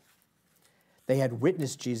him. They had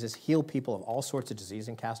witnessed Jesus heal people of all sorts of disease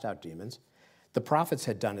and cast out demons. The prophets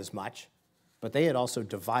had done as much, but they had also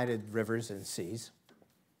divided rivers and seas.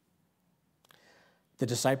 The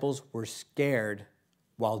disciples were scared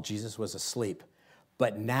while Jesus was asleep,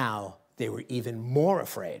 but now they were even more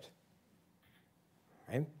afraid.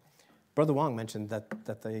 Right? Brother Wong mentioned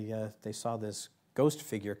that they saw this ghost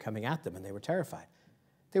figure coming at them and they were terrified.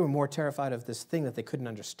 They were more terrified of this thing that they couldn't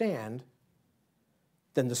understand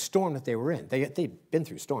than the storm that they were in. They'd been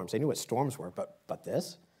through storms. They knew what storms were, but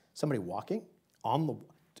this? Somebody walking on the...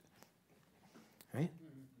 Right?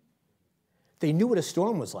 They knew what a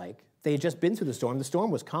storm was like. They had just been through the storm. The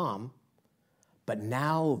storm was calm. But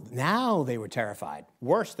now they were terrified,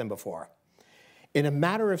 worse than before. In a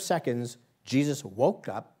matter of seconds, Jesus woke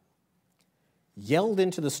up, yelled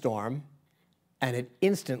into the storm, and it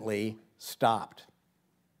instantly stopped.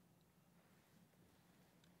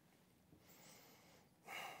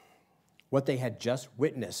 What they had just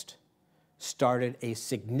witnessed started a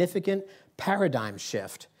significant paradigm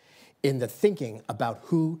shift in the thinking about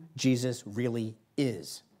who Jesus really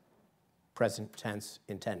is. Present tense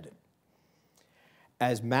intended.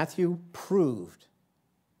 As Matthew proved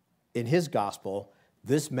in his gospel,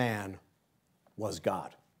 this man was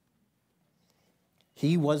God.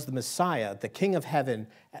 He was the Messiah, the King of heaven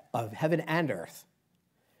and earth.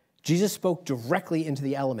 Jesus spoke directly into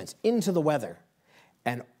the elements, into the weather,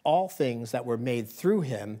 and all things that were made through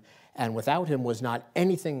him, and without him was not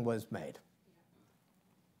anything was made.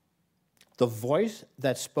 The voice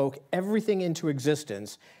that spoke everything into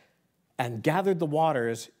existence and gathered the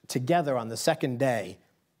waters together on the second day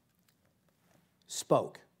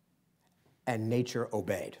spoke, and nature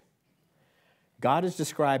obeyed. God is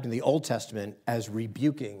described in the Old Testament as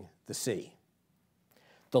rebuking the sea.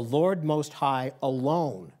 The Lord Most High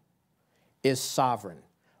alone is sovereign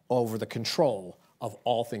over the control of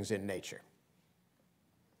all things in nature.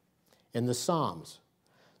 In the Psalms,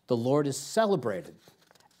 the Lord is celebrated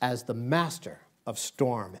as the master of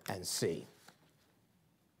storm and sea.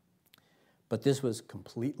 But this was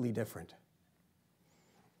completely different.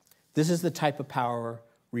 This is the type of power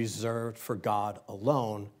reserved for God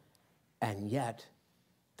alone, and yet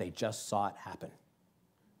they just saw it happen.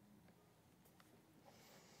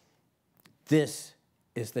 This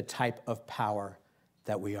is the type of power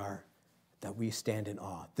that we stand in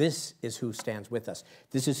awe. This is who stands with us.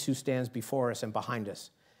 This is who stands before us and behind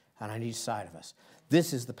us and on each side of us.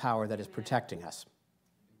 This is the power that is protecting us.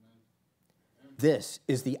 This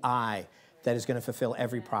is the eye that is going to fulfill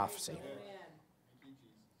every prophecy.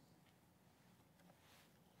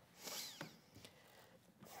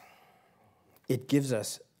 It gives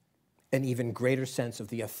us an even greater sense of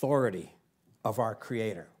the authority of our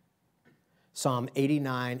Creator. Psalm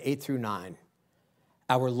 89, 8 through 9.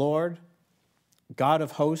 Our Lord, God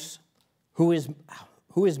of hosts, who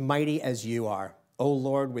is mighty as you are, O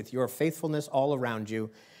Lord, with your faithfulness all around you,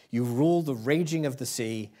 you rule the raging of the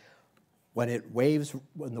sea. When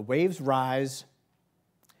the waves rise,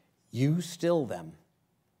 you still them.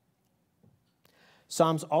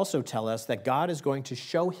 Psalms also tell us that God is going to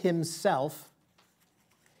show himself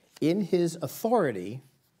in his authority.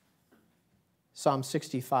 Psalm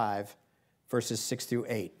 65, verses 6 through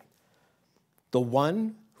 8. The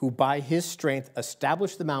one who by his strength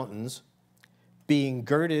established the mountains, being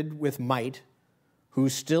girded with might, who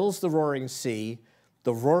stills the roaring sea,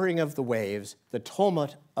 the roaring of the waves, the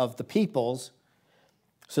tumult of the peoples,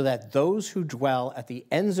 so that those who dwell at the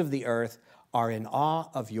ends of the earth are in awe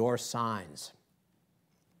of your signs.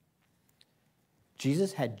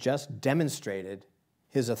 Jesus had just demonstrated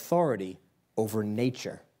his authority over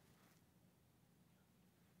nature.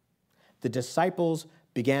 The disciples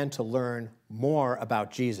began to learn more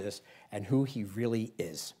about Jesus and who he really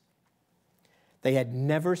is. They had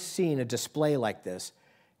never seen a display like this,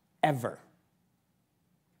 ever.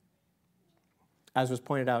 As was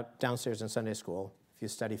pointed out downstairs in Sunday school, if you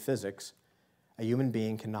study physics, a human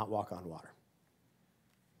being cannot walk on water.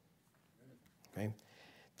 Okay?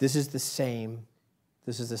 This is the same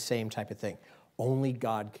type of thing. Only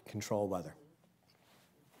God can control weather.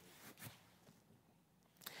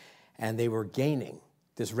 And they were gaining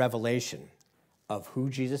this revelation of who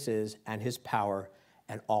Jesus is and his power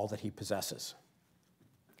and all that he possesses.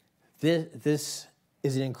 This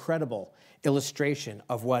is an incredible illustration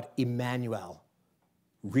of what Emmanuel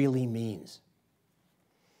really means.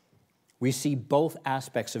 We see both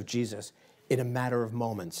aspects of Jesus in a matter of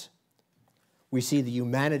moments. We see the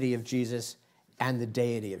humanity of Jesus and the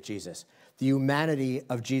deity of Jesus. The humanity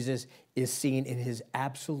of Jesus is seen in his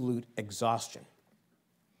absolute exhaustion.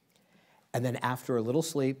 And then after a little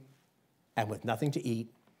sleep and with nothing to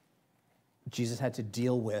eat, Jesus had to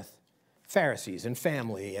deal with Pharisees and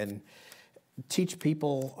family and teach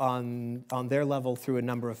people on their level through a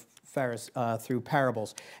number of through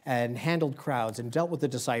parables, and handled crowds and dealt with the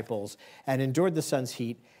disciples and endured the sun's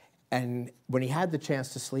heat. And when he had the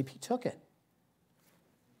chance to sleep, he took it.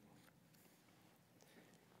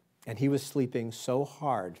 And he was sleeping so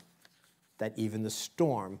hard that even the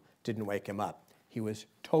storm didn't wake him up. He was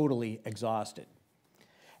totally exhausted.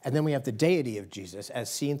 And then we have the deity of Jesus as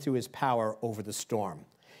seen through his power over the storm.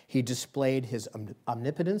 He displayed his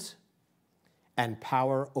omnipotence and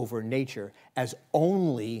power over nature as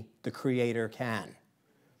only the Creator can.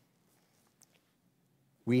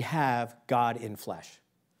 We have God in flesh.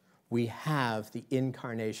 we have the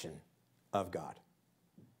incarnation of God.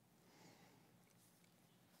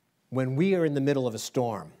 When we are in the middle of a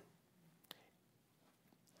storm,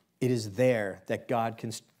 it is there that God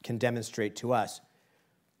can demonstrate to us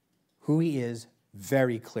who he is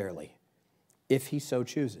very clearly, if he so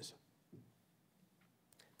chooses.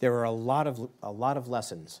 There are a lot of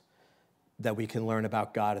lessons that we can learn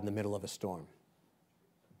about God in the middle of a storm.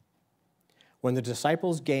 When the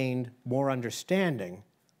disciples gained more understanding,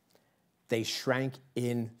 they shrank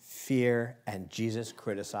in fear, and Jesus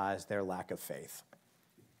criticized their lack of faith.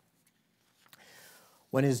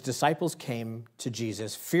 When his disciples came to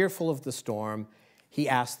Jesus, fearful of the storm, he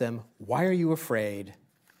asked them, "Why are you afraid?"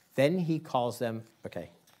 Then he calls them,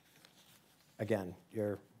 okay, again,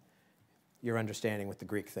 your understanding with the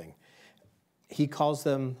Greek thing. He calls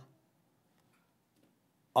them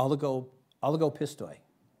oligopistoi,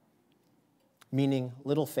 meaning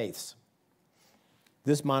little faiths.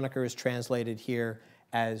 This moniker is translated here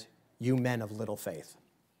as you men of little faith.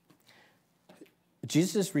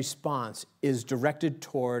 Jesus' response is directed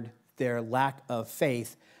toward their lack of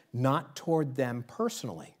faith, not toward them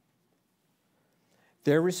personally.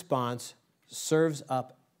 Their response serves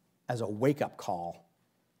up as a wake-up call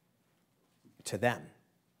to them,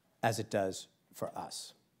 as it does for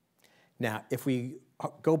us. Now, if we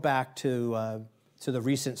go back to the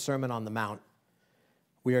recent Sermon on the Mount,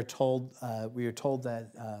 we are told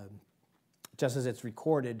that just as it's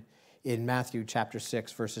recorded in Matthew chapter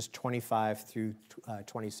 6, verses 25 through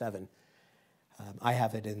 27. I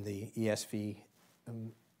have it in the ESV.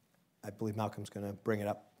 I believe Malcolm's going to bring it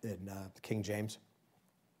up in the King James.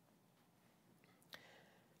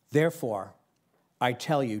 Therefore, I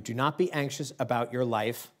tell you, do not be anxious about your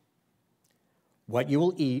life, what you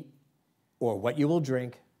will eat or what you will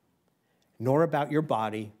drink, nor about your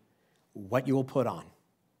body, what you will put on.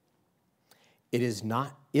 Is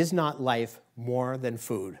not life more than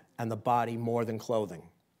food, and the body more than clothing?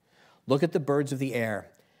 Look at the birds of the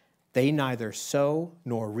air. They neither sow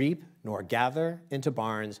nor reap nor gather into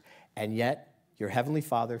barns, and yet your heavenly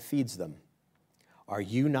Father feeds them. Are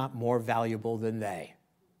you not more valuable than they?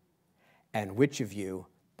 And which of you,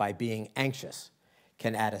 by being anxious,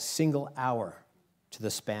 can add a single hour to the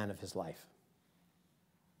span of his life?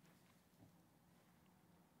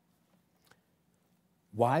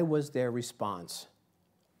 Why was their response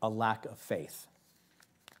a lack of faith?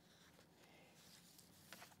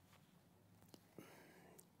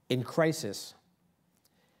 In crisis,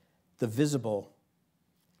 the visible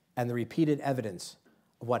and the repeated evidence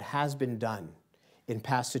of what has been done in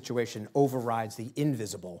past situations overrides the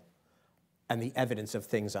invisible and the evidence of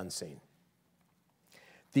things unseen.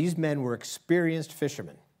 These men were experienced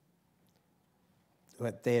fishermen.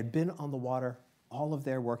 They had been on the water all of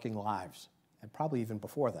their working lives, and probably even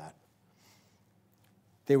before that.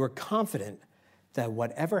 They were confident that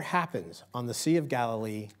whatever happens on the Sea of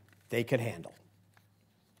Galilee, they could handle.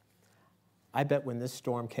 I bet when this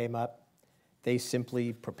storm came up, they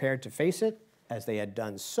simply prepared to face it, as they had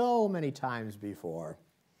done so many times before.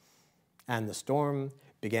 And the storm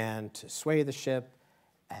began to sway the ship,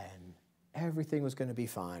 and everything was going to be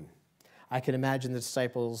fine. I can imagine the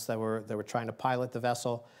disciples that were trying to pilot the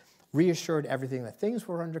vessel reassured everything that things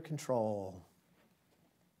were under control.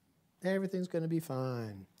 Everything's going to be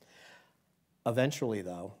fine. Eventually,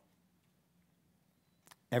 though,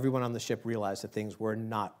 everyone on the ship realized that things were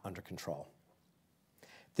not under control.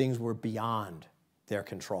 Things were beyond their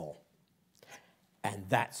control. And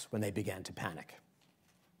that's when they began to panic.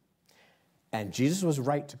 And Jesus was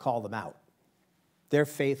right to call them out. Their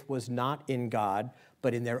faith was not in God,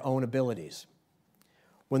 but in their own abilities.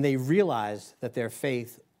 When they realized that their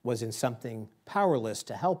faith was in something powerless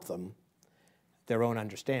to help them, their own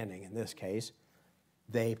understanding in this case,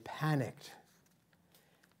 they panicked.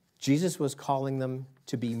 Jesus was calling them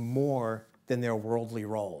to be more than their worldly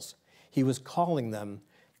roles. He was calling them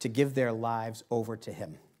to give their lives over to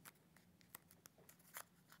him.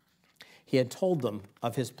 He had told them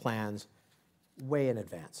of his plans way in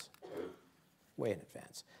advance,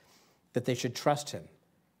 that they should trust him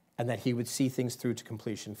and that he would see things through to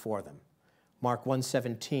completion for them. Mark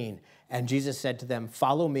 1:17, and Jesus said to them,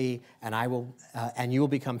 "Follow me, and you will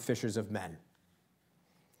become fishers of men."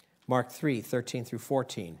 Mark 3:13 through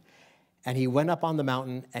 14, and he went up on the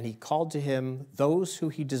mountain, and he called to him those who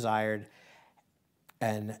he desired,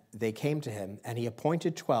 and they came to him, and he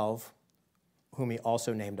appointed 12, whom he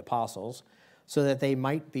also named apostles, so that they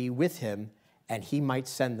might be with him, and he might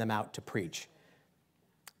send them out to preach.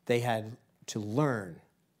 They had to learn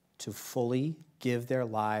to fully give their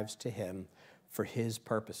lives to him for his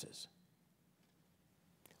purposes.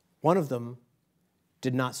 One of them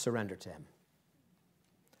did not surrender to him.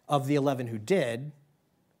 Of the 11 who did,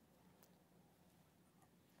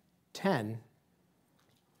 10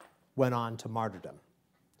 went on to martyrdom,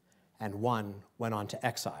 and 1 went on to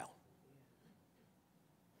exile.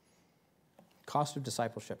 Cost of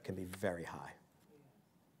discipleship can be very high.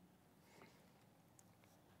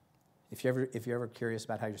 If you're ever curious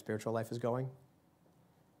about how your spiritual life is going,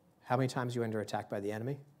 how many times you under attack by the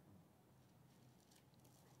enemy?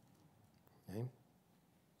 Okay.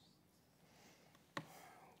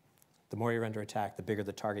 The more you're under attack, the bigger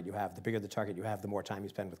the target you have. The bigger the target you have, the more time you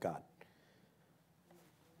spend with God.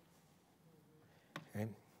 Okay.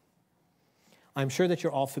 I'm sure that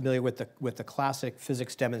you're all familiar with the classic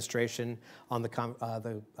physics demonstration on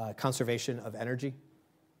the conservation of energy.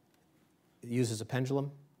 It uses a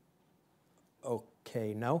pendulum.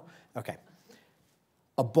 Okay, no? Okay.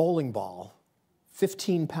 A bowling ball,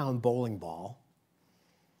 15-pound bowling ball,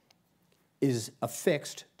 is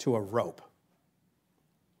affixed to a rope.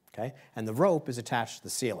 Okay? And the rope is attached to the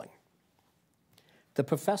ceiling. The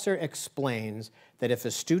professor explains that if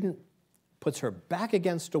a student puts her back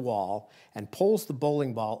against a wall and pulls the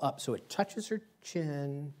bowling ball up so it touches her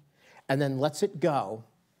chin and then lets it go,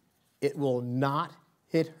 it will not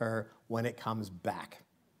hit her when it comes back.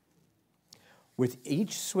 With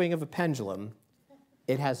each swing of a pendulum,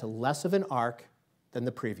 it has less of an arc than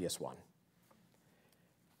the previous one.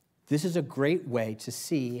 This is a great way to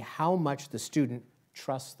see how much the student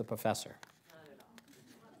trusts the professor.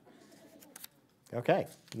 Okay,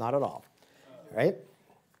 not at all. Right?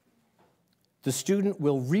 The student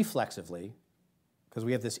will reflexively, because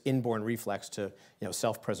we have this inborn reflex to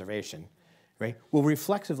self-preservation, right? Will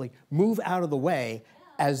reflexively move out of the way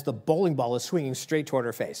as the bowling ball is swinging straight toward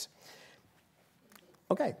her face.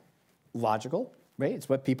 Okay, logical, right? It's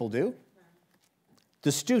what people do.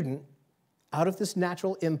 The student, out of this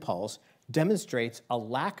natural impulse, demonstrates a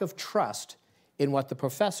lack of trust in what the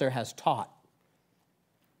professor has taught.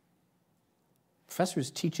 The professor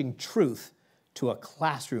is teaching truth to a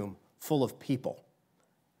classroom full of people.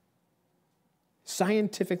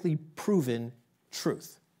 Scientifically proven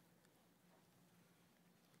truth.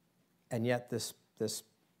 And yet this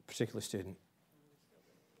particular student,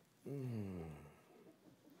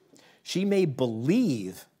 she may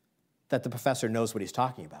believe that the professor knows what he's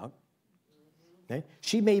talking about. Okay?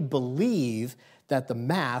 She may believe that the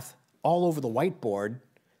math all over the whiteboard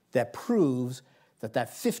that proves that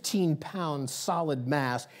 15-pound solid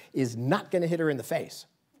mass is not going to hit her in the face.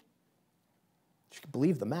 She can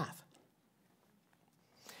believe the math.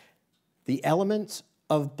 The elements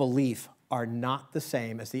of belief are not the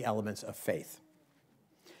same as the elements of faith.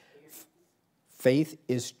 Faith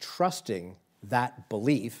is trusting that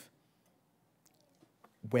belief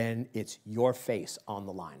when it's your face on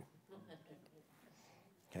the line.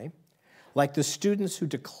 Okay? Like the students who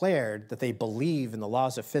declared that they believe in the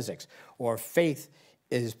laws of physics, or faith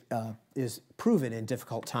is proven in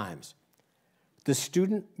difficult times. The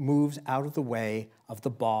student moves out of the way of the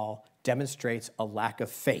ball, demonstrates a lack of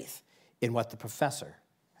faith in what the professor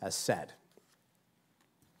has said.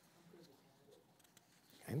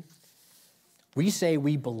 Okay? We say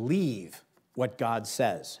we believe what God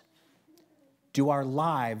says. Do our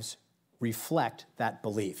lives reflect that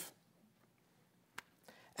belief?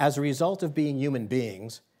 As a result of being human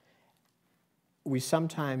beings, we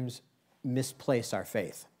sometimes misplace our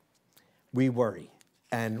faith. We worry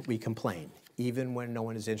and we complain, even when no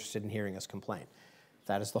one is interested in hearing us complain.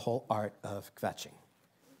 That is the whole art of kvetching.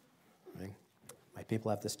 Right? My people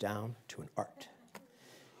have this down to an art.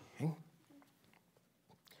 Okay?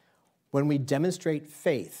 When we demonstrate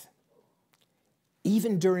faith,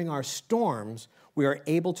 even during our storms, we are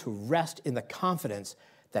able to rest in the confidence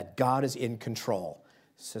that God is in control.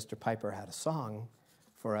 Sister Piper had a song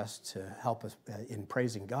for us to help us in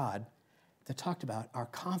praising God that talked about our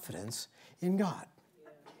confidence in God.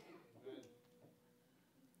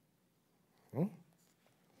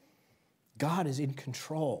 God is in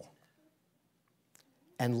control.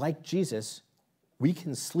 And like Jesus, we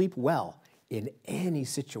can sleep well in any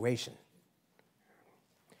situation.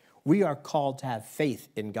 We are called to have faith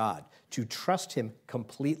in God, to trust him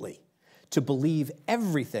completely, to believe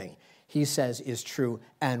everything he says is true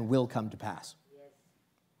and will come to pass. Yes.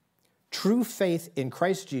 True faith in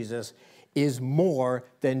Christ Jesus is more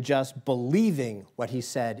than just believing what he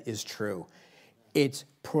said is true. It's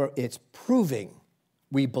proving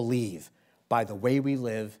we believe by the way we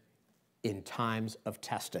live in times of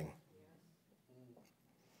testing.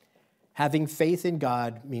 Having faith in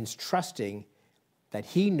God means trusting that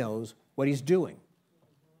he knows what he's doing.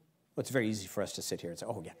 Well, it's very easy for us to sit here and say,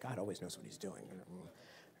 oh, yeah, God always knows what he's doing.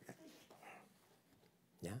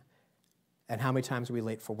 Yeah? And how many times are we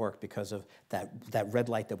late for work because of that red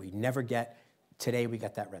light that we never get? Today we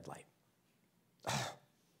got that red light.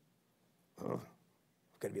 I'm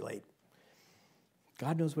going to be late.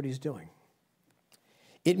 God knows what he's doing.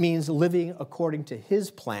 It means living according to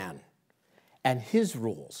his plan and his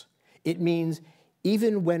rules. It means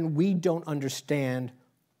even when we don't understand,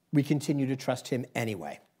 we continue to trust him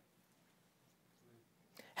anyway.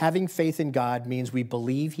 Having faith in God means we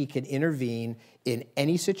believe he can intervene in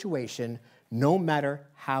any situation, no matter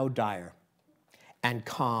how dire, and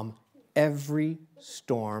calm every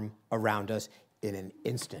storm around us in an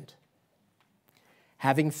instant.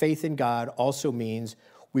 Having faith in God also means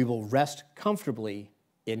we will rest comfortably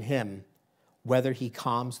in him, whether he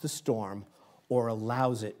calms the storm or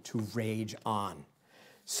allows it to rage on.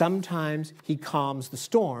 Sometimes he calms the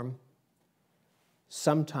storm,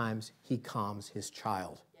 sometimes he calms his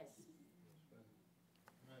child.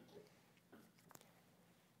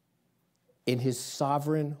 In his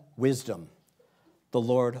sovereign wisdom, the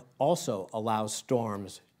Lord also allows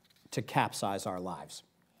storms to capsize our lives.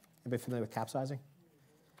 Anybody familiar with capsizing?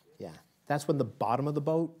 Yeah. That's when the bottom of the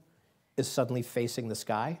boat is suddenly facing the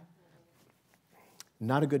sky.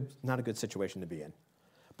 Not a good situation to be in.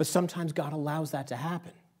 But sometimes God allows that to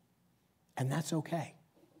happen. And that's okay.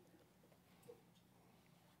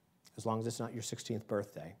 As long as it's not your 16th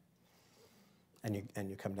birthday and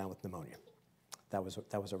you come down with pneumonia. That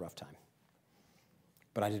was a rough time.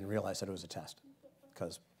 But I didn't realize that it was a test,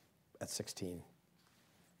 because at 16,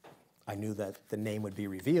 I knew that the name would be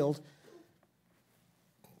revealed,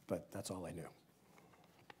 but that's all I knew.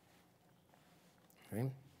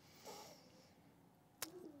 Okay?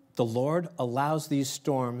 The Lord allows these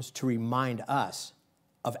storms to remind us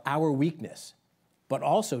of our weakness, but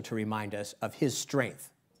also to remind us of his strength.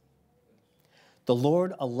 The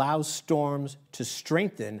Lord allows storms to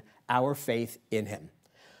strengthen our faith in him.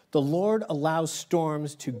 The Lord allows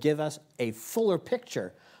storms to give us a fuller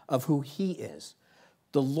picture of who he is.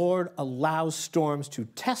 The Lord allows storms to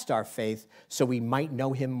test our faith so we might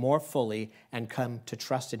know him more fully and come to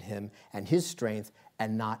trust in him and his strength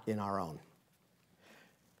and not in our own.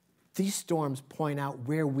 These storms point out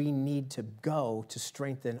where we need to go to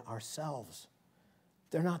strengthen ourselves.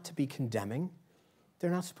 They're not to be condemning.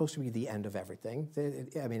 They're not supposed to be the end of everything.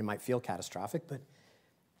 It might feel catastrophic, but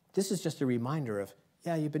this is just a reminder of,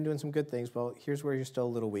 yeah, you've been doing some good things. Well, here's where you're still a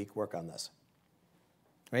little weak. Work on this.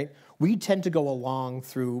 Right? We tend to go along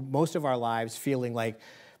through most of our lives feeling like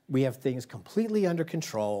we have things completely under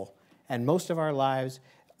control, and most of our lives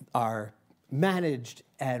are managed,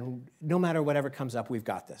 and no matter whatever comes up, we've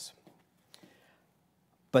got this.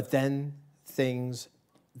 But then things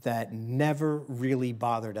that never really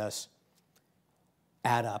bothered us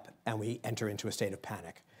add up, and we enter into a state of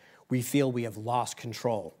panic. We feel we have lost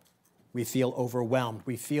control. We feel overwhelmed.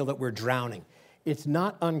 We feel that we're drowning. It's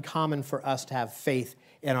not uncommon for us to have faith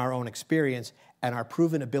in our own experience and our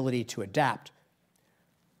proven ability to adapt.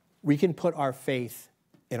 We can put our faith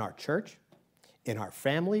in our church, in our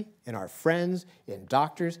family, in our friends, in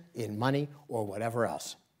doctors, in money, or whatever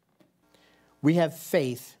else. We have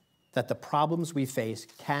faith that the problems we face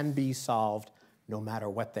can be solved no matter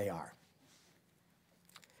what they are.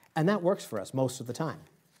 And that works for us most of the time.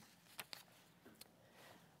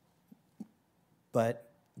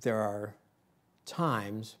 But there are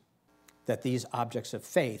times that these objects of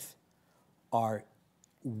faith are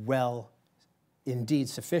well, indeed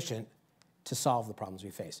sufficient to solve the problems we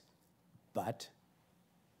face. But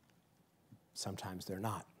sometimes they're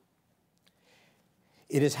not.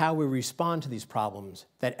 It is how we respond to these problems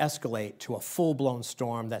that escalate to a full-blown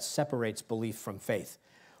storm that separates belief from faith.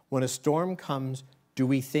 When a storm comes, do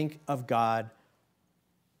we think of God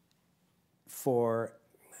for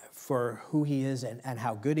who he is and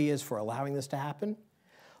how good he is for allowing this to happen?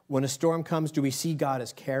 When a storm comes, do we see God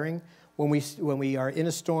as caring? When we are in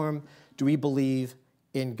a storm, do we believe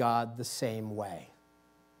in God the same way?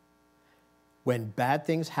 When bad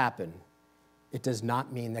things happen, it does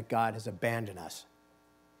not mean that God has abandoned us.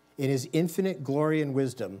 In his infinite glory and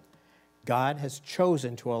wisdom, God has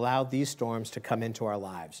chosen to allow these storms to come into our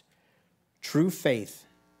lives. True faith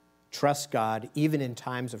trusts God even in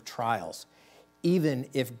times of trials, even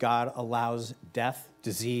if God allows death,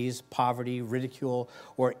 disease, poverty, ridicule,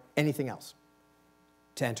 or anything else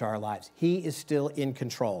to enter our lives. He is still in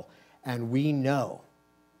control, and we know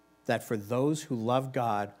that for those who love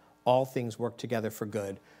God, all things work together for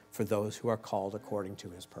good for those who are called according to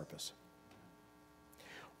his purpose.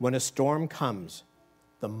 When a storm comes,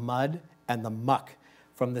 the mud and the muck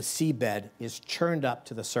from the seabed is churned up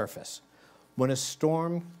to the surface. When a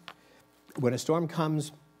storm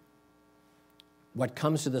comes, what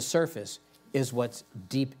comes to the surface is what's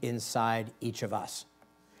deep inside each of us.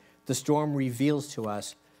 The storm reveals to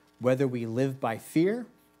us whether we live by fear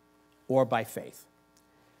or by faith.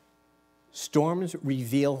 Storms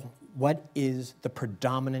reveal what is the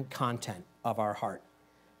predominant content of our heart,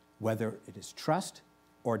 whether it is trust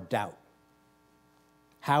or doubt.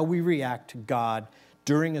 How we react to God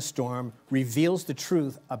during a storm reveals the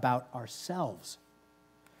truth about ourselves,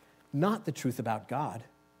 not the truth about God.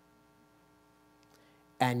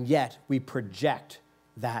 And yet we project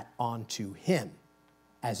that onto him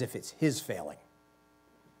as if it's his failing.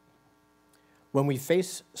 When we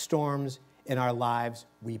face storms in our lives,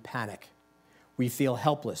 we panic. We feel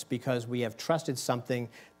helpless because we have trusted something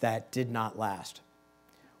that did not last.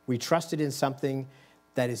 We trusted in something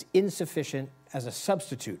that is insufficient as a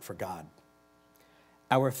substitute for God.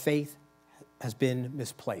 Our faith has been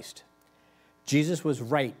misplaced. Jesus was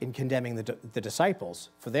right in condemning the disciples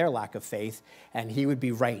for their lack of faith, and he would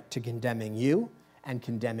be right to condemning you and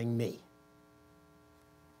condemning me.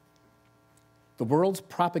 The world's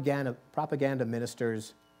propaganda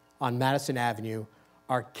ministers on Madison Avenue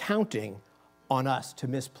are counting on us to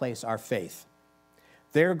misplace our faith.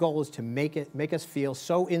 Their goal is to make us feel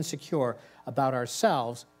so insecure about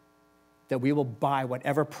ourselves that we will buy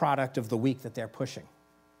whatever product of the week that they're pushing.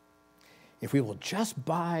 If we will just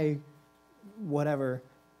buy whatever,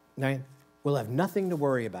 we'll have nothing to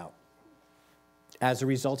worry about. As a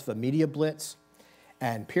result of a media blitz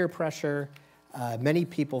and peer pressure, many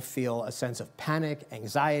people feel a sense of panic,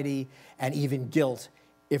 anxiety, and even guilt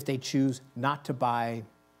if they choose not to buy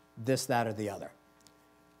this, that, or the other.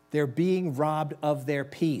 They're being robbed of their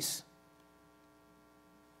peace.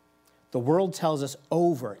 The world tells us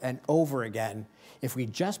over and over again, if we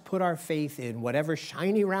just put our faith in whatever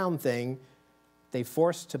shiny round thing they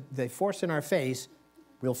force in our face,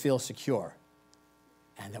 we'll feel secure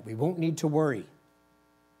and that we won't need to worry.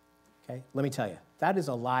 Okay? Let me tell you, that is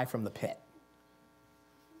a lie from the pit.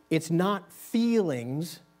 It's not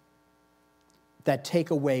feelings that take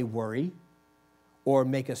away worry or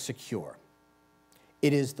make us secure.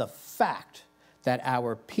 It is the fact that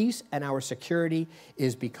our peace and our security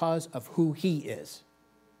is because of who he is.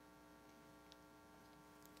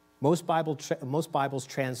 Most Bibles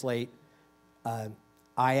translate, I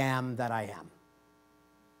am that I am.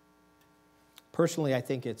 Personally, I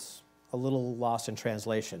think it's a little lost in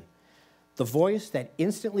translation. The voice that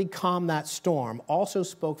instantly calmed that storm also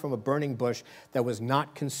spoke from a burning bush that was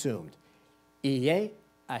not consumed. Iye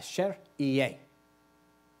asher iye.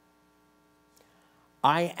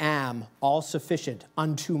 I am all-sufficient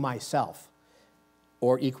unto myself,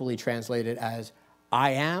 or equally translated as,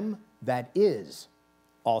 I am that is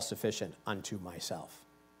all-sufficient unto myself.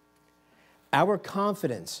 Our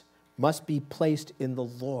confidence must be placed in the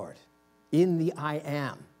Lord, in the I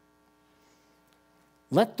am.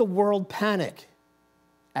 Let the world panic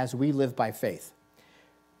as we live by faith,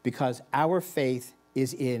 because our faith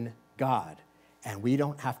is in God, and we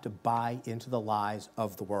don't have to buy into the lies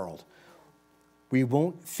of the world. We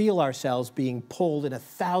won't feel ourselves being pulled in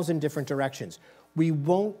 1,000 different directions. We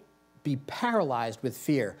won't be paralyzed with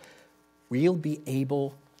fear. We'll be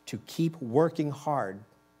able to keep working hard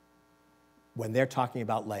when they're talking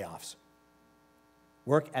about layoffs.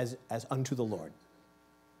 Work as unto the Lord.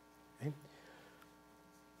 Okay?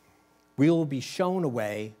 We will be shown a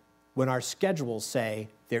way when our schedules say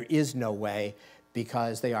there is no way,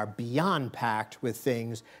 because they are beyond packed with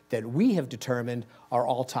things that we have determined are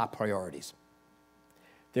all top priorities.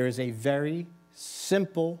 There is a very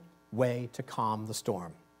simple way to calm the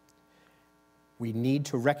storm. We need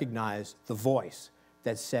to recognize the voice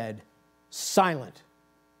that said, silent,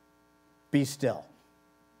 be still.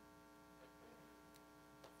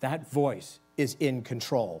 That voice is in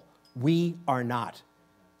control. We are not.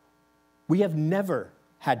 We have never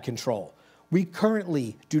had control. We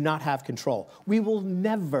currently do not have control. We will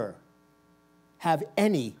never have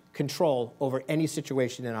any control over any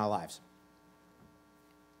situation in our lives.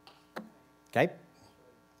 Okay?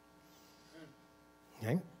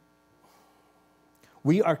 Okay?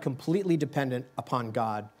 We are completely dependent upon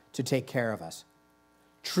God to take care of us.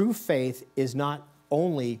 True faith is not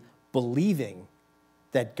only believing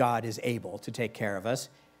that God is able to take care of us.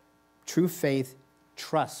 True faith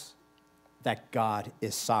trusts that God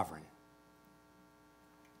is sovereign.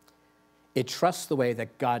 It trusts the way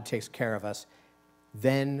that God takes care of us.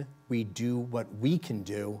 Then we do what we can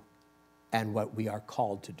do and what we are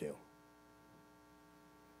called to do.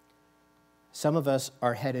 Some of us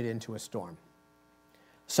are headed into a storm.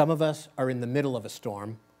 Some of us are in the middle of a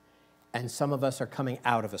storm, and some of us are coming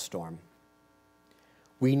out of a storm.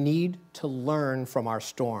 We need to learn from our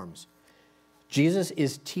storms. Jesus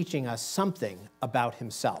is teaching us something about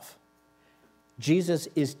himself. Jesus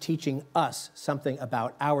is teaching us something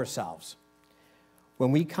about ourselves.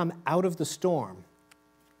 When we come out of the storm,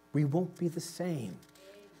 we won't be the same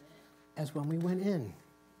as when we went in.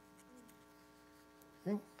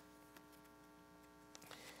 Right?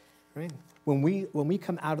 Right? When we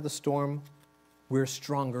come out of the storm, we're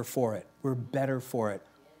stronger for it. We're better for it.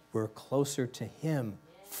 We're closer to him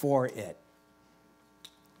for it.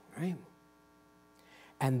 Right?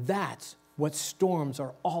 And that's what storms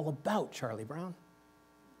are all about, Charlie Brown.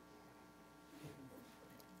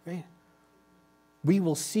 Right? We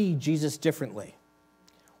will see Jesus differently.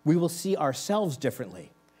 We will see ourselves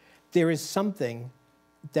differently. There is something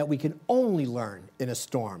that we can only learn in a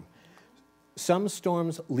storm. Some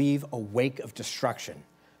storms leave a wake of destruction.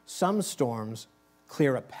 Some storms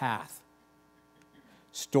clear a path.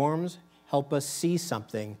 Storms help us see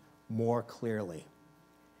something more clearly.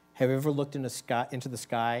 Have you ever looked into the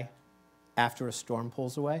sky after a storm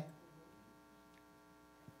pulls away?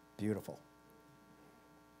 Beautiful.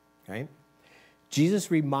 Right?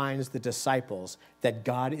 Jesus reminds the disciples that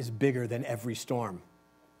God is bigger than every storm.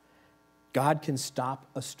 God can stop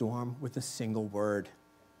a storm with a single word.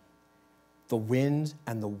 The winds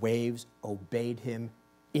and the waves obeyed him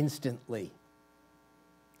instantly.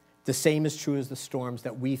 The same is true as the storms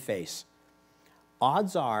that we face.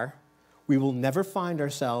 Odds are we will never find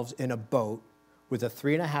ourselves in a boat with a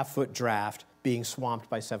 3.5-foot draft being swamped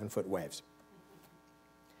by 7-foot waves.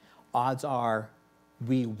 Odds are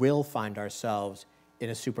we will find ourselves in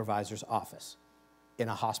a supervisor's office, in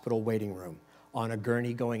a hospital waiting room, on a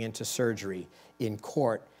gurney going into surgery, in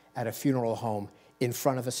court, at a funeral home, in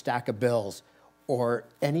front of a stack of bills, or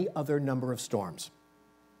any other number of storms.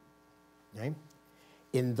 Okay?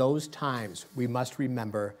 In those times, we must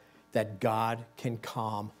remember that God can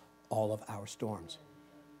calm all of our storms.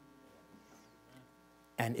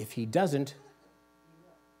 And if he doesn't,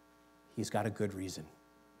 he's got a good reason.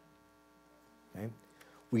 Okay?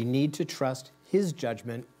 We need to trust his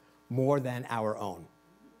judgment more than our own.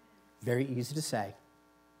 Very easy to say,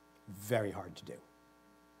 very hard to do.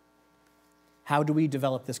 How do we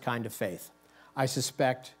develop this kind of faith? I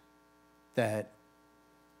suspect that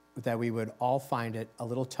we would all find it a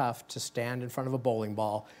little tough to stand in front of a bowling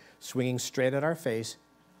ball, swinging straight at our face.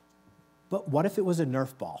 But what if it was a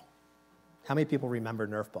Nerf ball? How many people remember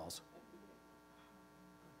Nerf balls?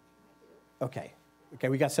 Okay,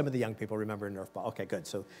 we got some of the young people remember a Nerf ball. Okay, good.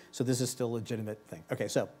 So this is still a legitimate thing. Okay,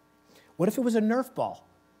 so what if it was a Nerf ball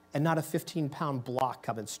and not a 15-pound block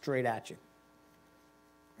coming straight at you?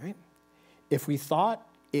 Right? If we thought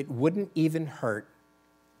it wouldn't even hurt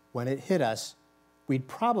when it hit us, we'd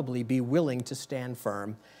probably be willing to stand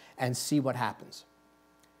firm and see what happens.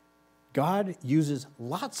 God uses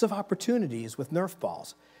lots of opportunities with Nerf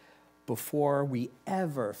balls before we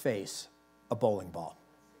ever face a bowling ball.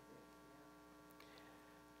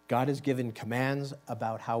 God has given commands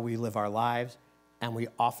about how we live our lives, and we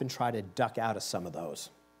often try to duck out of some of those.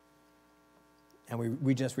 And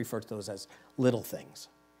we just refer to those as little things,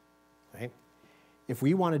 right? If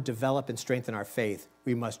we want to develop and strengthen our faith,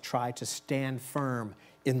 we must try to stand firm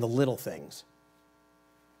in the little things,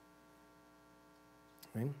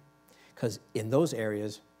 right? Because in those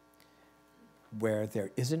areas where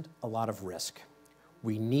there isn't a lot of risk,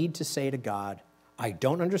 we need to say to God, I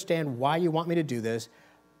don't understand why you want me to do this,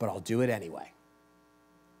 but I'll do it anyway.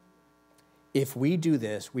 If we do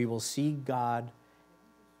this, we will see God,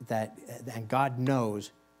 and God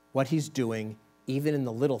knows what he's doing, even in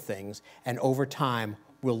the little things, and over time,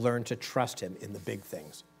 we'll learn to trust him in the big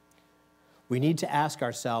things. We need to ask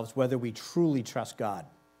ourselves whether we truly trust God.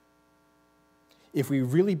 If we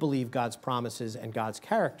really believe God's promises and God's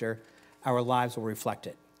character, our lives will reflect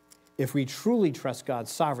it. If we truly trust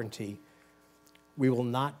God's sovereignty, we will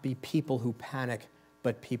not be people who panic,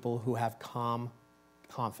 but people who have calm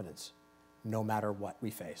confidence, no matter what we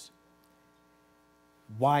face.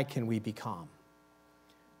 Why can we be calm?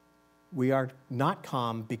 We are not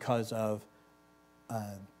calm because we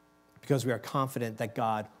are confident that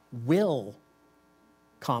God will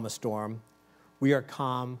calm a storm. We are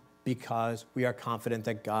calm because we are confident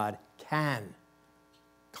that God can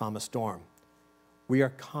calm a storm. We are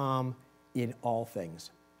calm in all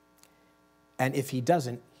things. And if he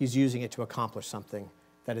doesn't, he's using it to accomplish something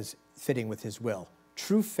that is fitting with his will.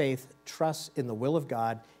 True faith trusts in the will of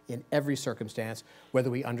God in every circumstance,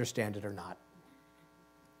 whether we understand it or not.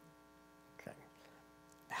 Okay.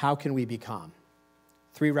 How can we be calm?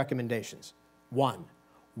 3 recommendations. 1,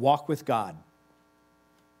 walk with God.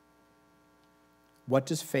 What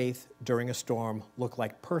does faith during a storm look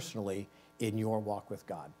like personally in your walk with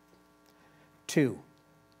God? 2,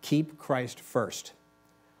 keep Christ first.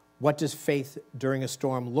 What does faith during a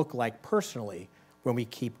storm look like personally when we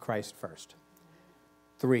keep Christ first?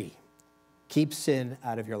 3, keep sin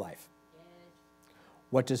out of your life.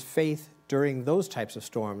 What does faith during those types of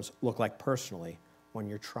storms look like personally when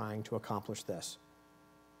you're trying to accomplish this?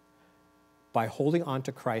 By holding on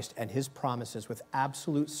to Christ and his promises with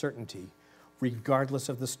absolute certainty, regardless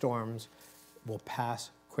of the storms, will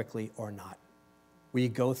pass quickly or not. We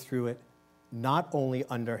go through it not only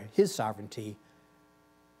under his sovereignty,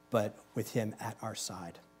 but with him at our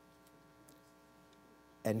side.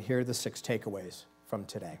 And here are the 6 takeaways from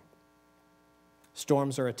today.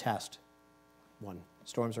 Storms are a test. 1,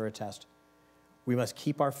 storms are a test. We must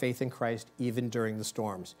keep our faith in Christ even during the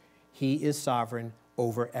storms. He is sovereign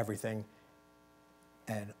over everything.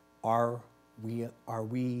 And are we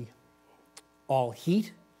all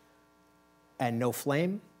heat and no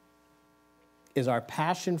flame? Is our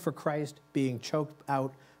passion for Christ being choked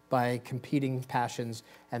out by competing passions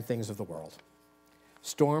and things of the world?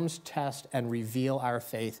 Storms test and reveal our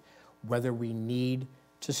faith, whether we need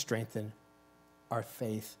to strengthen our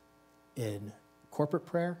faith in corporate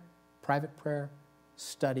prayer, private prayer,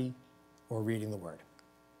 study, or reading the Word.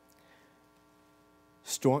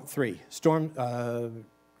 Storm 3.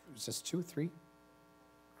 Is this 2, 3?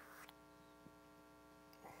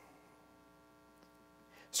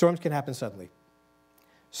 Storms can happen suddenly.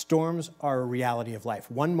 Storms are a reality of life.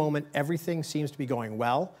 One moment, everything seems to be going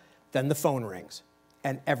well, then the phone rings,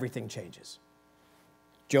 and everything changes.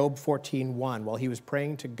 Job 14:1, while he was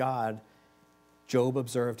praying to God, Job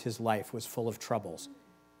observed his life was full of troubles.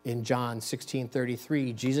 In John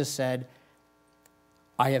 16:33, Jesus said,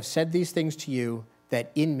 I have said these things to you,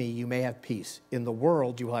 that in me you may have peace. In the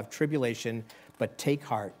world you will have tribulation, but take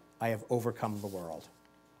heart, I have overcome the world.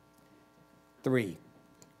 3,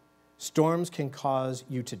 storms can cause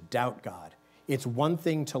you to doubt God. It's one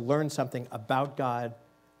thing to learn something about God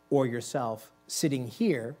or yourself sitting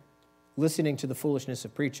here, listening to the foolishness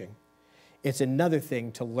of preaching. It's another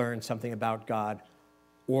thing to learn something about God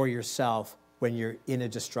or yourself when you're in a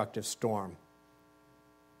destructive storm.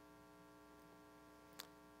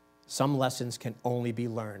 Some lessons can only be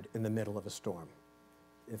learned in the middle of a storm.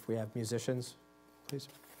 If we have musicians, please.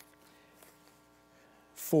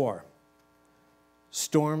 4,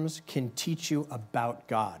 storms can teach you about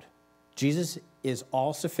God. Jesus is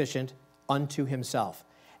all-sufficient unto himself,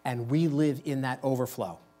 and we live in that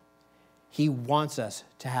overflow. He wants us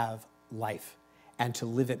to have life and to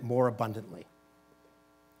live it more abundantly.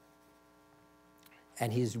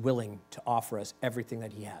 And he's willing to offer us everything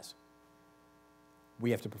that he has.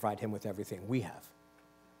 We have to provide him with everything we have.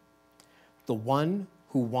 The one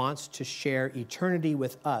who wants to share eternity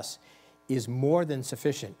with us is more than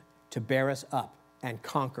sufficient to bear us up and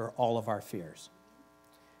conquer all of our fears.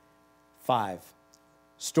 5,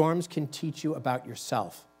 storms can teach you about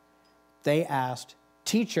yourself. They asked,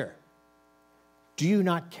 Teacher, do you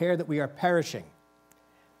not care that we are perishing?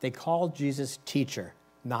 They called Jesus teacher,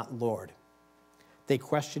 not Lord. They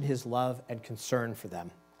questioned his love and concern for them.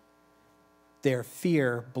 Their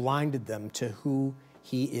fear blinded them to who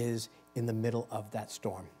he is in the middle of that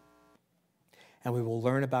storm. And we will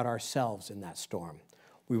learn about ourselves in that storm.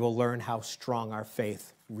 We will learn how strong our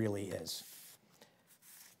faith really is.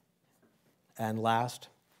 And last,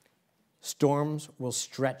 storms will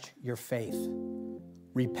stretch your faith.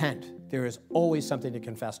 Repent. There is always something to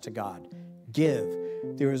confess to God. Give.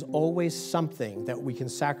 There is always something that we can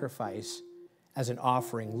sacrifice as an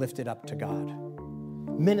offering lifted up to God.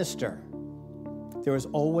 Minister. There is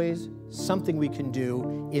always something we can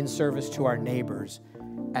do in service to our neighbors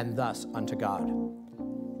and thus unto God.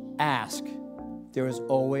 Ask. There is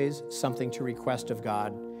always something to request of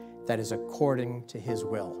God that is according to his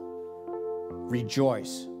will.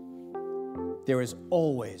 Rejoice. There is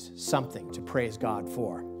always something to praise God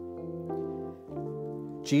for.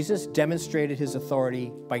 Jesus demonstrated his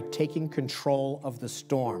authority by taking control of the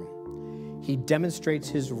storm. He demonstrates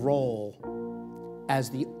his role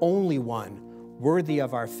as the only one worthy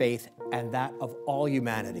of our faith and that of all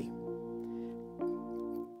humanity.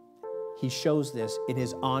 He shows this in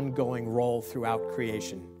his ongoing role throughout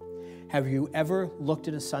creation. Have you ever looked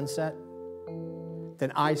at a sunset?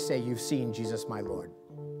 Then I say you've seen Jesus, my Lord.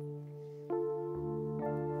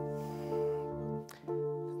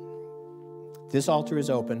 This altar is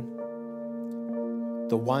open.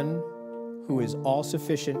 The one who is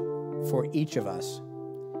all-sufficient for each of us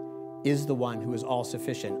is the one who is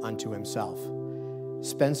all-sufficient unto himself.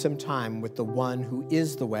 Spend some time with the one who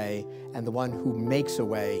is the way and the one who makes a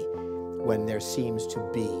way when there seems to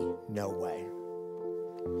be no way.